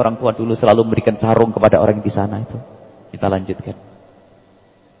 Kita punya orang tua dulu selalu memberikan sarung kepada orang yang di sana itu. Kita lanjutkan.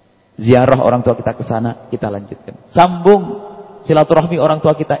 Ziarah orang tua kita ke sana, kita lanjutkan. Sambung silaturahmi orang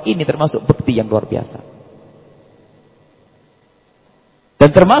tua kita, ini termasuk bukti yang luar biasa. Dan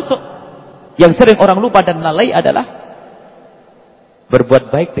termasuk yang sering orang lupa dan lalai adalah berbuat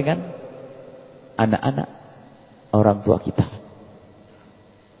baik dengan anak-anak orang tua kita.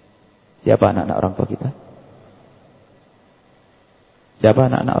 Siapa anak-anak orang tua kita? Siapa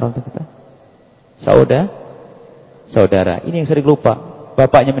anak-anak orang tua kita? Saudara. Ini yang sering lupa.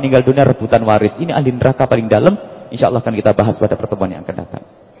 Bapaknya meninggal dunia rebutan waris. Ini ahli neraka paling dalam. Insya Allah akan kita bahas pada pertemuan yang akan datang.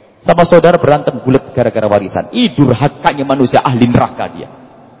 Sama saudara berantem bulat gara-gara warisan. Ih, durhakanya manusia, ahli neraka dia.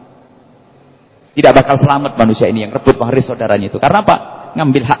 Tidak bakal selamat manusia ini yang rebut waris saudaranya itu. Karena apa?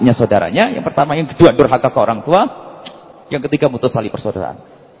 Ngambil haknya saudaranya. Yang pertama, yang kedua durhaka ke orang tua. Yang ketiga mutus tali persaudaraan.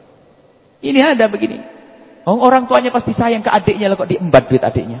 Ini ada begini. Oh, orang tuanya pasti sayang ke adiknya, kok diembat duit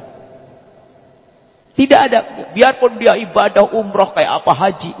adiknya. Tidak ada, biarpun dia ibadah umroh kayak apa,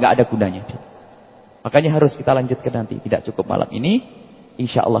 haji, nggak ada gunanya. Makanya harus kita lanjutkan nanti. Tidak cukup malam ini,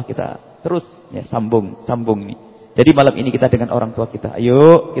 insya Allah kita terus ya, sambung ini. Jadi malam ini kita dengan orang tua kita.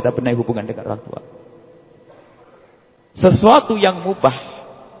 Ayo kita benahi hubungan dengan orang tua. Sesuatu yang mubah,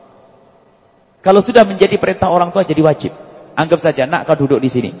 kalau sudah menjadi perintah orang tua jadi wajib. Anggap saja, nak kau duduk di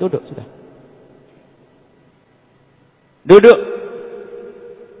sini, duduk sudah. Duduk.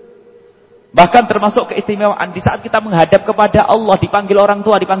 Bahkan termasuk keistimewaan di saat kita menghadap kepada Allah, dipanggil orang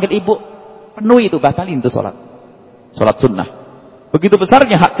tua, dipanggil ibu, penuhi itu, batalin itu sholat sunnah. Begitu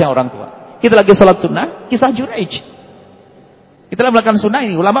besarnya haknya orang tua. Kita lagi sholat sunnah, kisah Juraij. Kita melakukan sunnah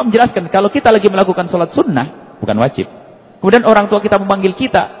ini, ulama menjelaskan kalau kita lagi melakukan sholat sunnah, bukan wajib. Kemudian orang tua kita memanggil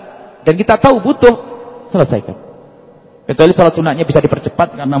kita dan kita tahu butuh, selesaikan. Kecuali sholat sunnahnya bisa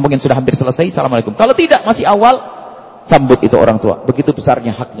dipercepat karena mungkin sudah hampir selesai, assalamualaikum. Kalau tidak, masih awal, sambut itu orang tua. Begitu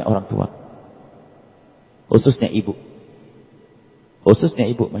besarnya haknya orang tua. Khususnya ibu. Khususnya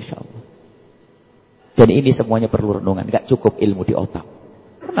ibu, Masya Allah. Dan ini semuanya perlu renungan. Gak cukup ilmu di otak.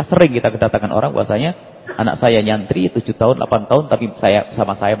 Karena sering kita kedatangan orang bahwasanya anak saya nyantri 7 tahun, 8 tahun, tapi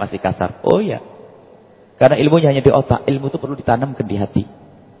sama saya masih kasar. Oh iya. Karena ilmunya hanya di otak. Ilmu itu perlu ditanamkan di hati.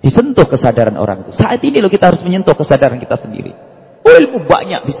 Disentuh kesadaran orang itu. Saat ini loh kita harus menyentuh kesadaran kita sendiri. Oh, ilmu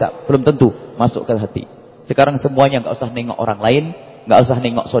banyak bisa. Belum tentu masuk ke hati. Sekarang semuanya gak usah nengok orang lain. Gak usah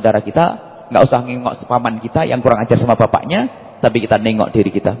nengok saudara kita. Gak usah nengok sepaman kita yang kurang ajar sama bapaknya. Tapi kita nengok diri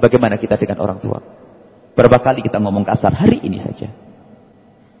kita. Bagaimana kita dengan orang tua. Berapa kali kita ngomong kasar hari ini saja.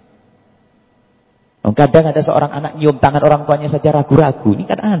 Kadang ada seorang anak nyium tangan orang tuanya saja ragu-ragu. Ini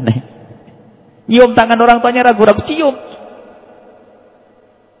kan aneh. Nyium tangan orang tuanya ragu-ragu. Cium.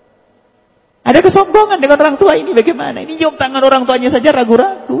 Ada kesombongan dengan orang tua ini bagaimana? Ini nyium tangan orang tuanya saja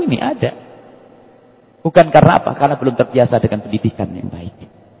ragu-ragu. Ini ada. Bukan karena apa? Karena belum terbiasa dengan pendidikan yang baik.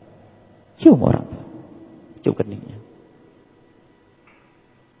 Cium orang tua. Cium keningnya.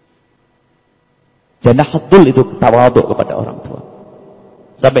 Janahatul itu tawaduk kepada orang tua.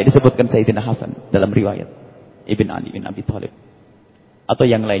 Sampai disebutkan Sayyidina Hasan dalam riwayat Ibn Ali bin Abi Thalib. Atau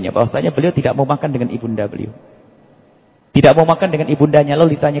yang lainnya. Bahwasanya beliau tidak mau makan dengan ibunda beliau. Tidak mau makan dengan ibundanya.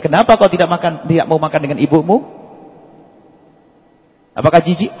 Lalu ditanya, kenapa kau tidak mau makan dengan ibumu? Apakah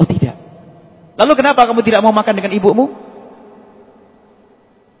jijik? Oh tidak. Lalu kenapa kamu tidak mau makan dengan ibumu?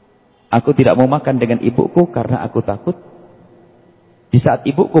 Aku tidak mau makan dengan ibuku karena aku takut. Di saat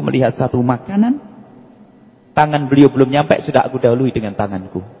ibuku melihat satu makanan, tangan beliau belum nyampe, sudah aku dahului dengan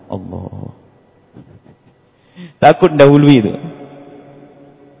tanganku. Allah. Takut dahului itu.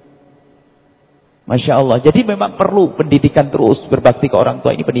 Masya Allah. Jadi memang perlu pendidikan terus. Berbakti ke orang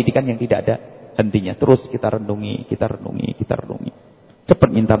tua ini pendidikan yang tidak ada hentinya. Terus kita renungi, kita renungi, kita renungi. Cepat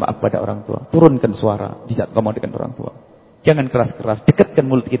minta maaf pada orang tua. Turunkan suara di saat ngomong dengan orang tua. Jangan keras-keras. Dekatkan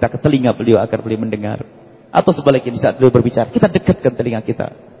mulut kita ke telinga beliau agar beliau mendengar. Atau sebaliknya di saat beliau berbicara, kita dekatkan telinga kita.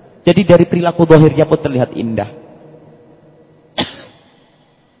 Jadi dari perilaku zahirnya pun terlihat indah.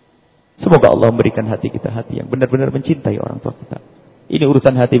 Semoga Allah memberikan hati kita hati yang benar-benar mencintai orang tua kita. Ini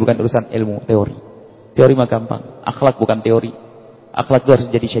urusan hati, bukan urusan ilmu, teori. Teori mah gampang. Akhlak bukan teori. Akhlak itu harus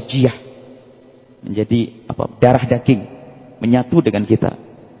menjadi syajiyah. Menjadi darah daging. Menyatu dengan kita.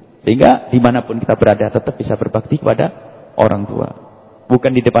 Sehingga dimanapun kita berada tetap bisa berbakti kepada orang tua.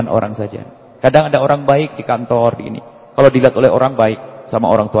 Bukan di depan orang saja. Kadang ada orang baik di kantor, di ini. Kalau dilihat oleh orang baik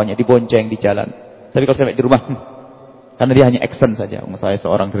sama orang tuanya, dibonceng di jalan. Tapi kalau sampai di rumah, karena dia hanya action saja. Saya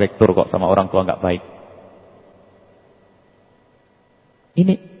seorang direktur kok sama orang tua nggak baik.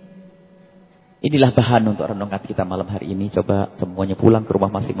 Inilah bahan untuk renungan kita malam hari ini. Coba semuanya pulang ke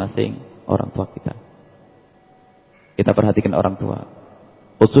rumah masing-masing orang tua kita. Kita perhatikan orang tua.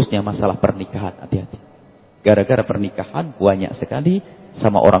 Khususnya masalah pernikahan, hati-hati. Gara-gara pernikahan banyak sekali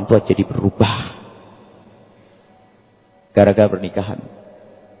sama orang tua jadi berubah. Gara-gara pernikahan.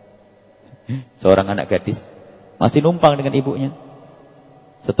 Seorang anak gadis masih numpang dengan ibunya.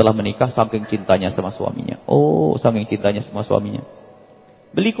 Setelah menikah saking cintanya sama suaminya. Oh, saking cintanya sama suaminya.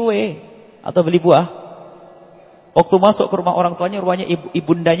 Beli kue atau beli buah. Waktu masuk ke rumah orang tuanya, rupanya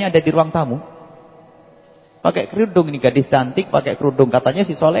ibundanya ada di ruang tamu. Pakai kerudung, ini gadis cantik pakai kerudung, katanya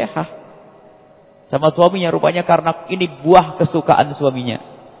si solehah. Sama suaminya, rupanya karena ini buah kesukaan suaminya.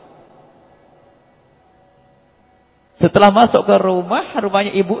 Setelah masuk ke rumah, rupanya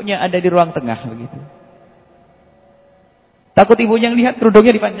ibunya ada di ruang tengah begitu. Takut ibunya lihat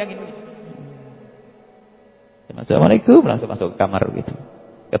kerudungnya dipanjangin begitu. Assalamualaikum, langsung masuk ke kamar begitu.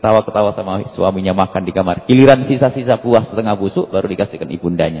 Ketawa-ketawa sama suaminya, makan di kamar. Giliran sisa-sisa buah setengah busuk baru dikasihkan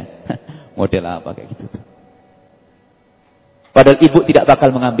ibundanya. Model apa kayak gitu. Padahal ibu tidak bakal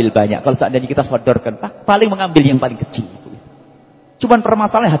mengambil banyak. Kalau seandainya kita sodorkan, paling mengambil yang paling kecil. Cuman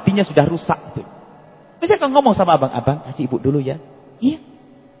permasalahan hatinya sudah rusak. Misalkan ngomong sama abang, kasih ibu dulu ya. Iya.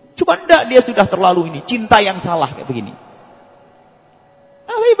 Cuman enggak, dia sudah terlalu ini. Cinta yang salah kayak begini.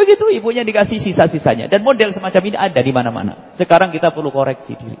 Kayak begitu, ibunya dikasih sisa-sisanya. Dan model semacam ini ada di mana-mana. Sekarang kita perlu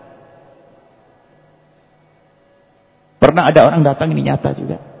koreksi diri. Pernah ada orang datang, ini nyata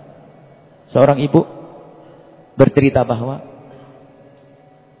juga. Seorang ibu bercerita bahwa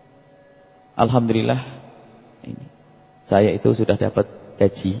alhamdulillah, saya itu sudah dapat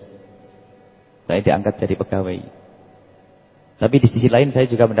gaji. Saya diangkat jadi pegawai. Tapi di sisi lain saya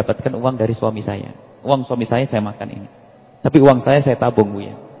juga mendapatkan uang dari suami saya. Uang suami saya makan ini. Tapi uang saya tabung, Bu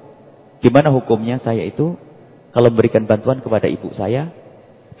ya. Gimana hukumnya saya itu kalau memberikan bantuan kepada ibu saya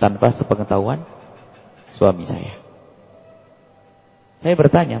tanpa sepengetahuan suami saya? Saya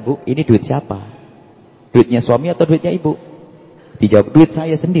bertanya, Bu, ini duit siapa? Duitnya suami atau duitnya ibu? Dijawab, duit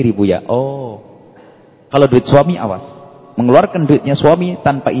saya sendiri, Bu ya. Oh. Kalau duit suami, awas. Mengeluarkan duitnya suami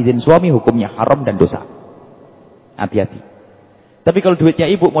tanpa izin suami hukumnya haram dan dosa. Hati-hati. Tapi kalau duitnya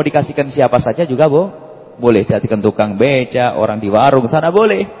ibu mau dikasihkan siapa saja juga boleh. Dikasihkan tukang beca, orang di warung sana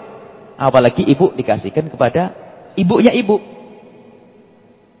boleh. Apalagi ibu dikasihkan kepada ibunya ibu.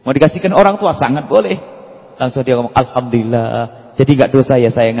 Mau dikasihkan orang tua sangat boleh. Langsung dia ngomong, alhamdulillah. Jadi nggak dosa ya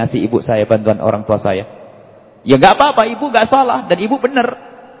saya ngasih ibu saya bantuan orang tua saya. Ya nggak apa-apa, ibu nggak salah dan ibu benar.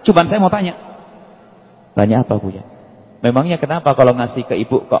 Cuman saya mau tanya. Tanya apa Bu ya? Memangnya kenapa kalau ngasih ke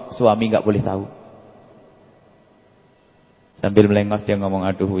ibu kok suami nggak boleh tahu? Sambil melengos dia ngomong,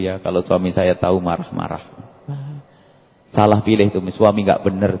 aduh ya kalau suami saya tahu marah-marah. Salah pilih tuh, suami nggak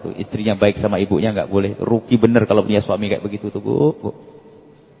bener tuh. Istrinya baik sama ibunya nggak boleh. Rugi bener kalau punya suami kayak begitu tuh Bu.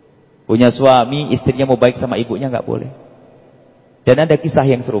 Punya suami, istrinya mau baik sama ibunya nggak boleh. Dan ada kisah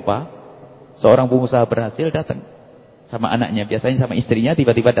yang serupa. Seorang pengusaha berhasil datang sama anaknya. Biasanya sama istrinya,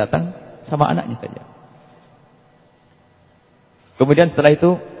 tiba-tiba datang sama anaknya saja. Kemudian setelah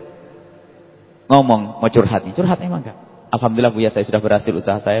itu ngomong, mau curhat nih. Curhat emang enggak? Alhamdulillah Bu ya, saya sudah berhasil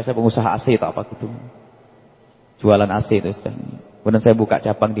usaha saya pengusaha AC atau apa gitu. Jualan AC itu sudah. Kemudian saya buka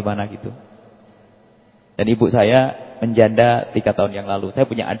cabang di mana gitu. Dan ibu saya menjanda 3 tahun yang lalu. Saya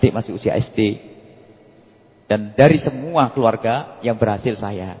punya adik masih usia SD. Dan dari semua keluarga yang berhasil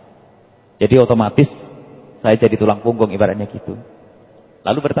saya. Jadi otomatis saya jadi tulang punggung ibaratnya gitu.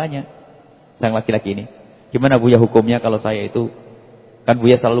 Lalu bertanya, sang laki-laki ini, gimana Bu ya hukumnya kalau saya itu, kan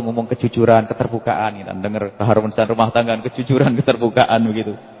Buya selalu ngomong kejujuran, keterbukaan, gitu. Dengar keharmonisan rumah tangga, kejujuran, keterbukaan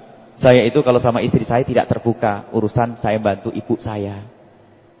begitu. Saya itu kalau sama istri saya tidak terbuka, urusan saya bantu ibu saya.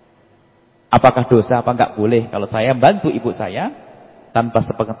 Apakah dosa apa enggak boleh kalau saya bantu ibu saya tanpa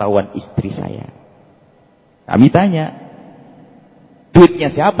sepengetahuan istri saya? Kami tanya,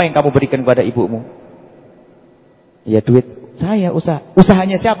 duitnya siapa yang kamu berikan kepada ibumu? Ya duit saya,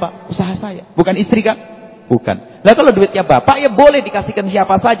 usahanya siapa? Usaha saya, bukan istri kan? Bukan. Nah kalau duitnya bapak ya boleh dikasihkan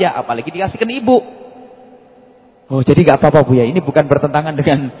siapa saja, apalagi dikasihkan ibu. Oh jadi nggak apa-apa Bu ya, ini bukan bertentangan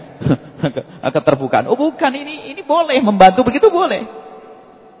dengan keterbukaan. Oh bukan, ini boleh membantu begitu boleh.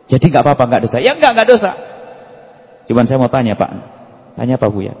 Jadi nggak apa-apa, nggak dosa. Ya nggak dosa. Cuman saya mau tanya Pak, tanya apa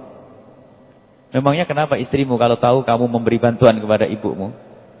Bu ya? Memangnya kenapa istrimu kalau tahu kamu memberi bantuan kepada ibumu?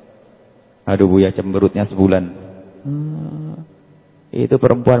 Aduh Bu ya, cemberutnya sebulan. Itu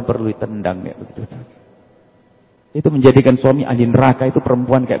perempuan perlu ditendang kayak begitu. Itu menjadikan suami ahli neraka itu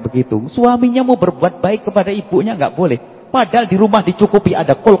perempuan kayak begitu. Suaminya mau berbuat baik kepada ibunya nggak boleh. Padahal di rumah dicukupi,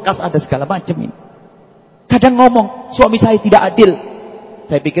 ada kulkas, ada segala macam ini. Kadang ngomong, suami saya tidak adil.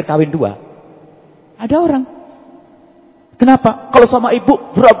 Saya pikir kawin 2. Ada orang. Kenapa? Kalau sama ibu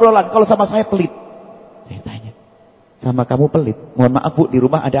berobrol-obrolan, kalau sama saya pelit. Saya tanya, sama kamu pelit? Mohon maaf Bu, di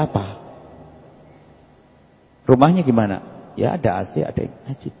rumah ada apa? Rumahnya gimana? Ya ada AC, ada yang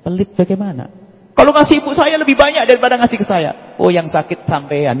haji. Pelit bagaimana? Kalau ngasih ibu saya lebih banyak daripada ngasih ke saya. Oh yang sakit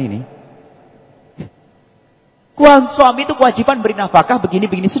sampean ini. Suami itu kewajiban beri nafkah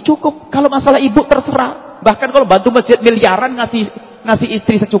begini-begini secukup. Kalau masalah ibu terserah. Bahkan kalau bantu masjid miliaran ngasih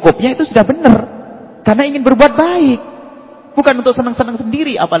istri secukupnya itu sudah benar. Karena ingin berbuat baik. Bukan untuk senang-senang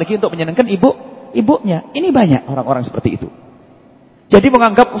sendiri. Apalagi untuk menyenangkan ibunya. Ini banyak orang-orang seperti itu. Jadi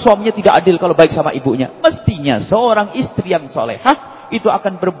menganggap suaminya tidak adil kalau baik sama ibunya. Mestinya seorang istri yang solehah itu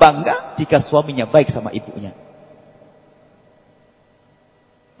akan berbangga jika suaminya baik sama ibunya.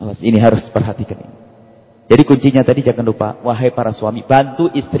 Ini harus perhatikan ini. Jadi kuncinya tadi jangan lupa, wahai para suami, bantu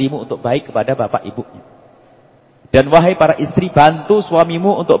istrimu untuk baik kepada bapak ibunya. Dan wahai para istri, bantu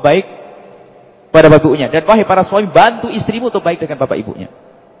suamimu untuk baik pada bapak ibunya. Dan wahai para suami, bantu istrimu untuk baik dengan bapak ibunya.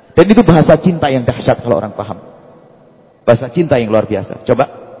 Dan itu bahasa cinta yang dahsyat kalau orang paham. Bahasa cinta yang luar biasa. Coba,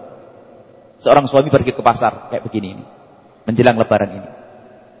 seorang suami pergi ke pasar kayak begini ini. Menjelang lebaran ini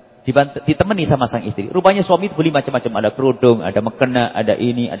ditemani sama sang istri. Rupanya suami itu beli macam-macam, ada kerudung, ada mukena, ada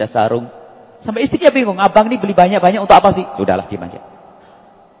ini, ada sarung. Sampai istrinya bingung, abang ini beli banyak-banyak untuk apa sih? Sudahlah diam aja.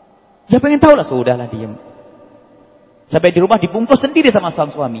 Ya pengen tahu lah, sudahlah diam. Sampai di rumah dibungkus sendiri sama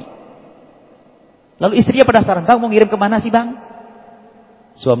sang suami. Lalu istrinya penasaran, bang mau ngirim kemana sih bang?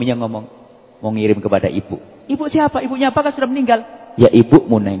 Suaminya ngomong, mau ngirim kepada ibu. Ibu siapa? Ibunya apakah sudah meninggal? Ya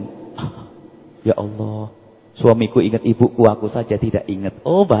ibumu Neng. Ya Allah. Suamiku ingat ibuku, aku saja tidak ingat.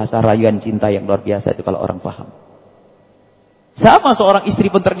 Oh bahasa rayuan cinta yang luar biasa itu kalau orang paham. Sama seorang istri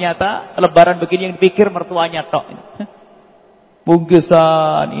pun ternyata lebaran begini yang dipikir mertuanya tok.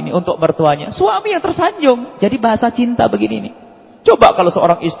 Bungkusan ini untuk mertuanya. Suami yang tersanjung. Jadi bahasa cinta begini nih. Coba kalau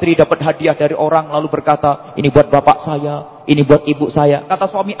seorang istri dapat hadiah dari orang lalu berkata, ini buat bapak saya, ini buat ibu saya.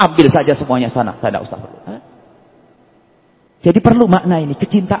 Kata suami, ambil saja semuanya sana. Saya tidak usah perlu. Jadi perlu makna ini.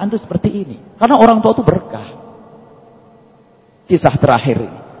 Kecintaan itu seperti ini. Karena orang tua itu berkah. Kisah terakhir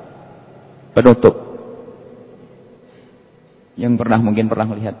ini. Penutup. Yang mungkin pernah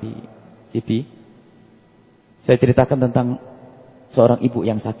melihat di CD. Saya ceritakan tentang seorang ibu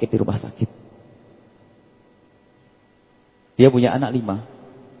yang sakit di rumah sakit. Dia punya anak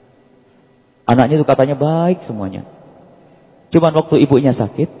 5. Anaknya itu katanya baik semuanya. Cuman waktu ibunya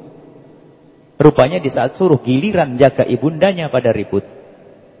sakit, rupanya di saat suruh giliran jaga ibundanya pada ribut.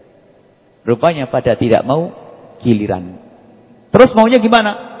 Rupanya pada tidak mau giliran. Terus maunya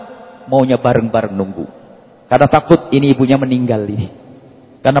gimana? Maunya bareng-bareng nunggu. Karena takut ini ibunya meninggal ini.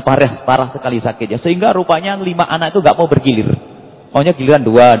 Karena parah sekali sakitnya. Sehingga rupanya 5 anak itu gak mau bergilir. Maunya giliran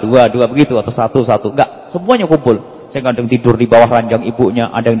 2 begitu. Atau 1. Enggak, semuanya kumpul. Saya kadang tidur di bawah ranjang ibunya.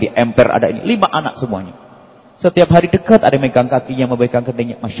 Ada yang di emper, ada ini. 5 anak semuanya. Setiap hari dekat ada yang megang kakinya, memegang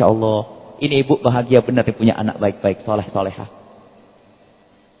keningnya. Masya Allah. Ini ibu bahagia benar punya anak baik-baik, soleh-solehah.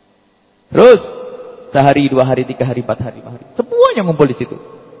 Terus sehari, 2 hari, 3 hari, 4 hari, 5 hari. Semuanya ngumpul di situ.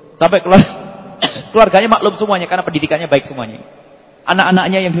 Sampai keluarganya maklum semuanya karena pendidikannya baik semuanya.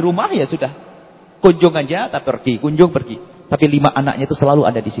 Anak-anaknya yang di rumah ya sudah. Kunjung aja tak pergi, kunjung pergi. Tapi 5 anaknya itu selalu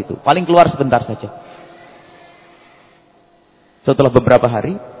ada di situ. Paling keluar sebentar saja. Setelah beberapa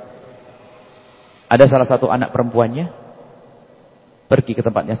hari, ada salah satu anak perempuannya pergi ke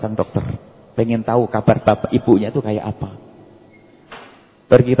tempatnya sang dokter. Pengen tahu kabar bapak ibunya itu kayak apa.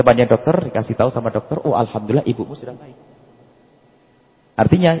 Pergi ke tempatnya dokter, dikasih tahu sama dokter, oh alhamdulillah ibumu sudah baik.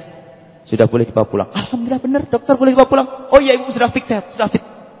 Artinya, sudah boleh dibawa pulang. Alhamdulillah benar, dokter boleh dibawa pulang. Oh iya, ibu sudah fit, sudah fit.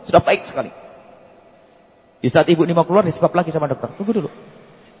 Sudah baik sekali. Di saat ibu ini mau keluar, disebab lagi sama dokter. Tunggu dulu.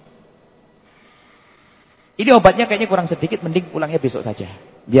 Ini obatnya kayaknya kurang sedikit, mending pulangnya besok saja.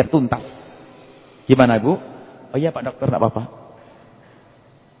 Biar tuntas. Gimana ibu? Oh iya pak dokter, tidak apa-apa.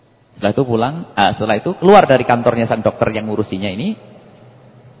 Setelah itu pulang, setelah itu keluar dari kantornya sang dokter yang ngurusinya ini.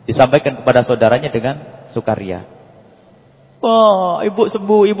 Disampaikan kepada saudaranya dengan sukaria. Wah, ibu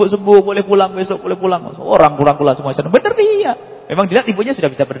sembuh, boleh pulang besok, boleh pulang. Orang pulang semua. Benar dia. Memang dilihat ibunya sudah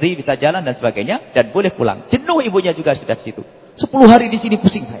bisa berdiri, bisa jalan dan sebagainya. Dan boleh pulang. Jenuh ibunya juga sudah di situ. 10 hari di sini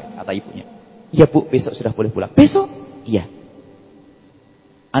pusing saya, kata ibunya. Iya bu, besok sudah boleh pulang. Besok? Iya.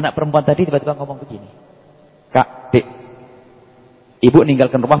 Anak perempuan tadi tiba-tiba ngomong begini. Kak, Dek. Ibu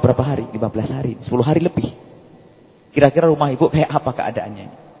meninggalkan rumah berapa hari? 15 hari, 10 hari lebih. Kira-kira rumah ibu kayak apa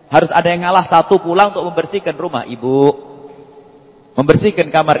keadaannya? Harus ada yang ngalah satu pulang untuk membersihkan rumah ibu. Membersihkan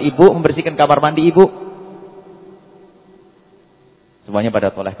kamar ibu, membersihkan kamar mandi ibu. Semuanya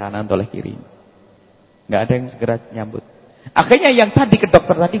pada toleh kanan, toleh kiri. Nggak ada yang segera nyambut. Akhirnya yang tadi ke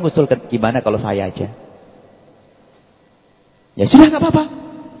dokter tadi ngusulkan, gimana kalau saya aja? Ya sudah nggak apa-apa.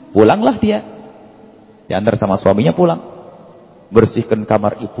 Pulanglah dia. Diantar sama suaminya pulang. Bersihkan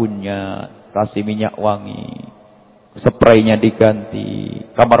kamar ibunya, kasih minyak wangi. Spraynya diganti,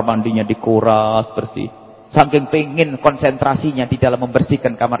 kamar mandinya dikuras bersih. Saking pengen konsentrasinya di dalam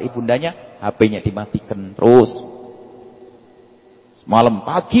membersihkan kamar ibundanya, HP-nya dimatikan terus. Malam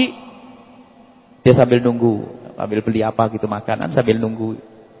pagi dia sambil nunggu, sambil beli apa gitu makanan sambil nunggu.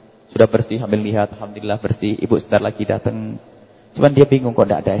 Sudah bersih, sambil lihat, alhamdulillah bersih. Ibu sebentar lagi datang. Cuman dia bingung kok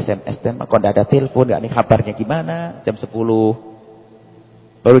enggak ada SMS, kok enggak ada telepon, enggak nih kabarnya gimana? Jam 10.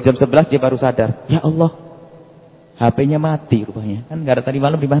 Baru jam 11 dia baru sadar. Ya Allah, HP-nya mati rupanya. Kan enggak ada tadi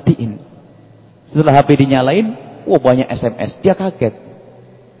malam dimatiin. Setelah HP dinyalain, banyak SMS. Dia kaget.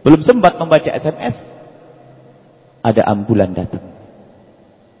 Belum sempat membaca SMS, ada ambulan datang.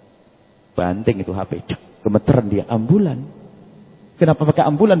 Banting itu HP. Gemeteran dia, ambulan. Kenapa pakai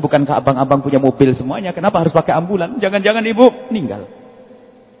ambulan? Bukankah abang-abang punya mobil semuanya? Kenapa harus pakai ambulan? Jangan-jangan ibu meninggal.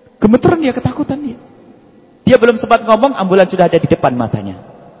 Gemeteran dia, ketakutan dia. Dia belum sempat ngomong, ambulan sudah ada di depan matanya.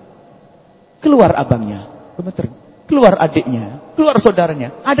 Keluar abangnya, gemeteran. Keluar adiknya, keluar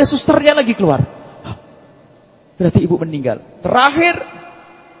saudaranya. Ada susternya lagi keluar. Berarti ibu meninggal. Terakhir,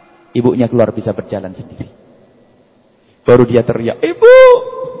 ibunya keluar bisa berjalan sendiri. Baru dia teriak, ibu!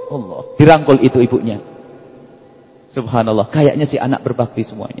 Allah, dirangkul itu ibunya. Subhanallah, kayaknya si anak berbakti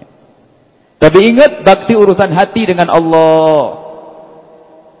semuanya. Tapi ingat, bakti urusan hati dengan Allah.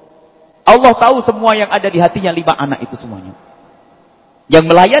 Allah tahu semua yang ada di hatinya 5 anak itu semuanya. Yang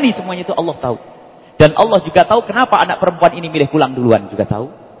melayani semuanya itu Allah tahu. Dan Allah juga tahu kenapa anak perempuan ini milih pulang duluan juga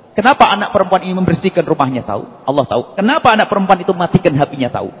tahu. Kenapa anak perempuan ini membersihkan rumahnya tahu. Allah tahu. Kenapa anak perempuan itu matikan HP-nya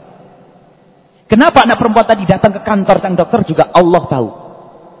tahu. Kenapa anak perempuan tadi datang ke kantor sang dokter juga Allah tahu.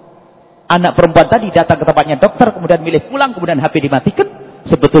 Anak perempuan tadi datang ke tempatnya dokter kemudian milih pulang kemudian HP dimatikan.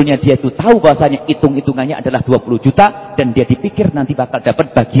 Sebetulnya dia itu tahu bahwasanya hitung-hitungannya adalah 20 juta dan dia dipikir nanti bakal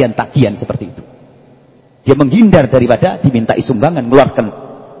dapat bagian tagihan seperti itu. Dia menghindar daripada dimintai sumbangan mengeluarkan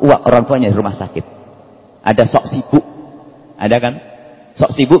uang orang tuanya di rumah sakit. Ada sok sibuk. Ada kan?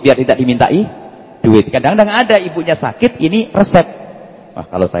 Sok sibuk biar tidak dimintai duit. Kadang-kadang ada ibunya sakit, ini resep. Wah,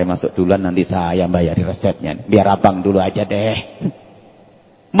 kalau saya masuk duluan nanti saya bayari resepnya. Biar abang dulu aja deh.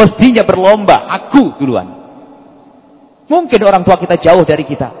 Mestinya berlomba, aku duluan. Mungkin orang tua kita jauh dari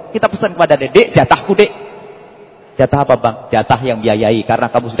kita. Kita pesan kepada Dek, jatahku Dek. Jatah apa bang? Jatah yang biayai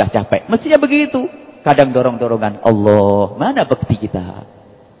karena kamu sudah capek. Mestinya begitu. Kadang dorong-dorongan. Allah, mana bekti kita?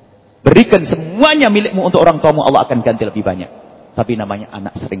 Berikan semuanya milikmu untuk orang tuamu, Allah akan ganti lebih banyak. Tapi namanya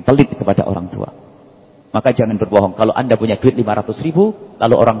anak sering pelit kepada orang tua. Maka jangan berbohong. Kalau Anda punya duit 500.000,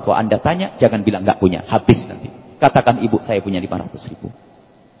 lalu orang tua Anda tanya, jangan bilang nggak punya. Habis nanti. Katakan, ibu saya punya 500.000.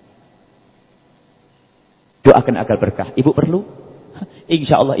 Doakan agar berkah. Ibu perlu?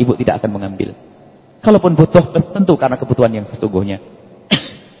 Insya Allah ibu tidak akan mengambil. Kalaupun butuh, tentu karena kebutuhan yang sesungguhnya.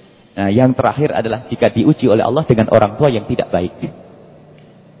 Nah, yang terakhir adalah jika diuji oleh Allah dengan orang tua yang tidak baik.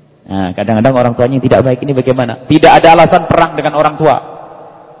 Nah, kadang-kadang orang tuanya yang tidak baik ini bagaimana? Tidak ada alasan perang dengan orang tua.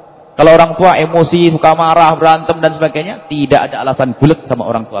 Kalau orang tua emosi, suka marah, berantem dan sebagainya, tidak ada alasan bulet sama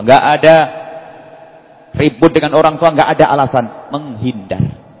orang tua. Nggak ada ribut dengan orang tua, nggak ada alasan. Menghindar.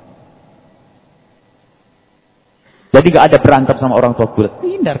 Jadi nggak ada berantem sama orang tua bulet.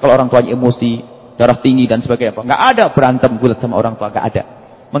 Menghindar kalau orang tuanya emosi, darah tinggi dan sebagainya. Nggak ada berantem bulet sama orang tua, nggak ada.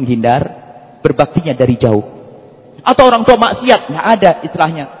 Menghindar, berbaktinya dari jauh. Atau orang tua maksiat, nggak ada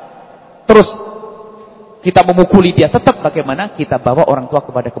istilahnya. Terus kita memukuli dia, tetap bagaimana kita bawa orang tua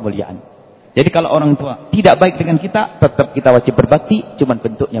kepada kemuliaan. Jadi kalau orang tua tidak baik dengan kita, tetap kita wajib berbakti, cuman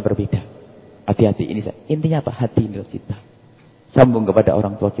bentuknya berbeda. Hati-hati ini. Intinya apa? Hati nurut cinta. Sambung kepada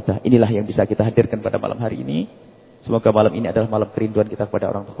orang tua kita. Inilah yang bisa kita hadirkan pada malam hari ini. Semoga malam ini adalah malam kerinduan kita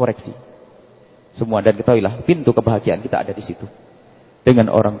kepada orang tua. Koreksi semua dan ketahuilah pintu kebahagiaan kita ada di situ. Dengan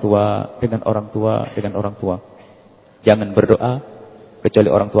orang tua, dengan orang tua, dengan orang tua. Jangan berdoa kecuali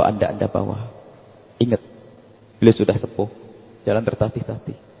orang tua Anda bawa. Ingat, beliau sudah sepuh, jalan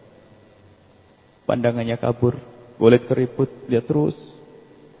tertatih-tatih. Pandangannya kabur, kulit keriput, dia terus.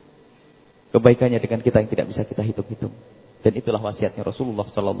 Kebaikannya dengan kita yang tidak bisa kita hitung-hitung. Dan itulah wasiatnya Rasulullah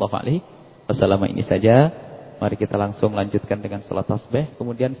sallallahu alaihi wasallam. Ini saja. Mari kita langsung lanjutkan dengan salat tasbih.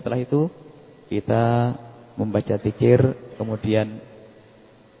 Kemudian setelah itu kita membaca zikir, kemudian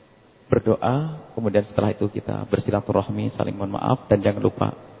berdoa, kemudian setelah itu kita bersilaturahmi, saling mohon maaf, dan jangan lupa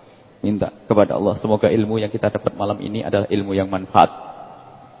minta kepada Allah semoga ilmu yang kita dapat malam ini adalah ilmu yang manfaat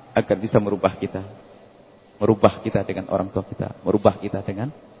agar bisa merubah kita dengan orang tua kita, merubah kita dengan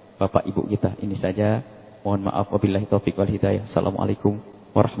bapak ibu kita. Ini saja, mohon maaf, wabillahi taufiq wal hidayah. Assalamualaikum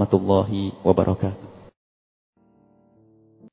warahmatullahi wabarakatuh.